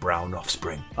by its brown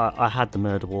offspring. I had the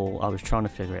murder wall. I was trying to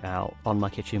figure it out on my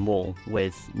kitchen wall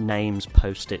with names,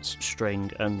 post-its,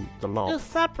 string, and the log. Is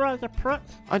that brother prick?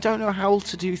 I don't know how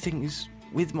to do things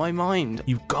with my mind.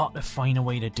 You've got to find a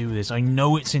way to do this. I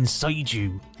know it's inside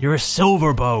you. You're a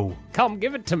silver bow. Come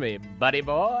give it to me, buddy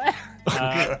boy.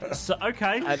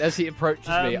 Okay. And as he approaches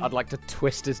me, I'd like to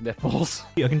twist his nipples.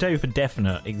 I can tell you for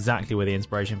definite exactly where the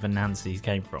inspiration for Nancy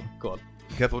came from. Go on.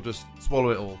 Kev will just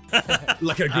swallow it all.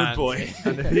 Like a good boy.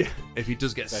 And if he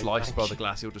does get sliced by the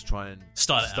glass, he'll just try and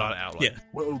start it out. Like,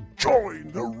 Well,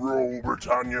 join the Roll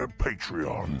Britannia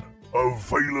Patreon.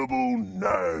 Available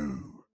now.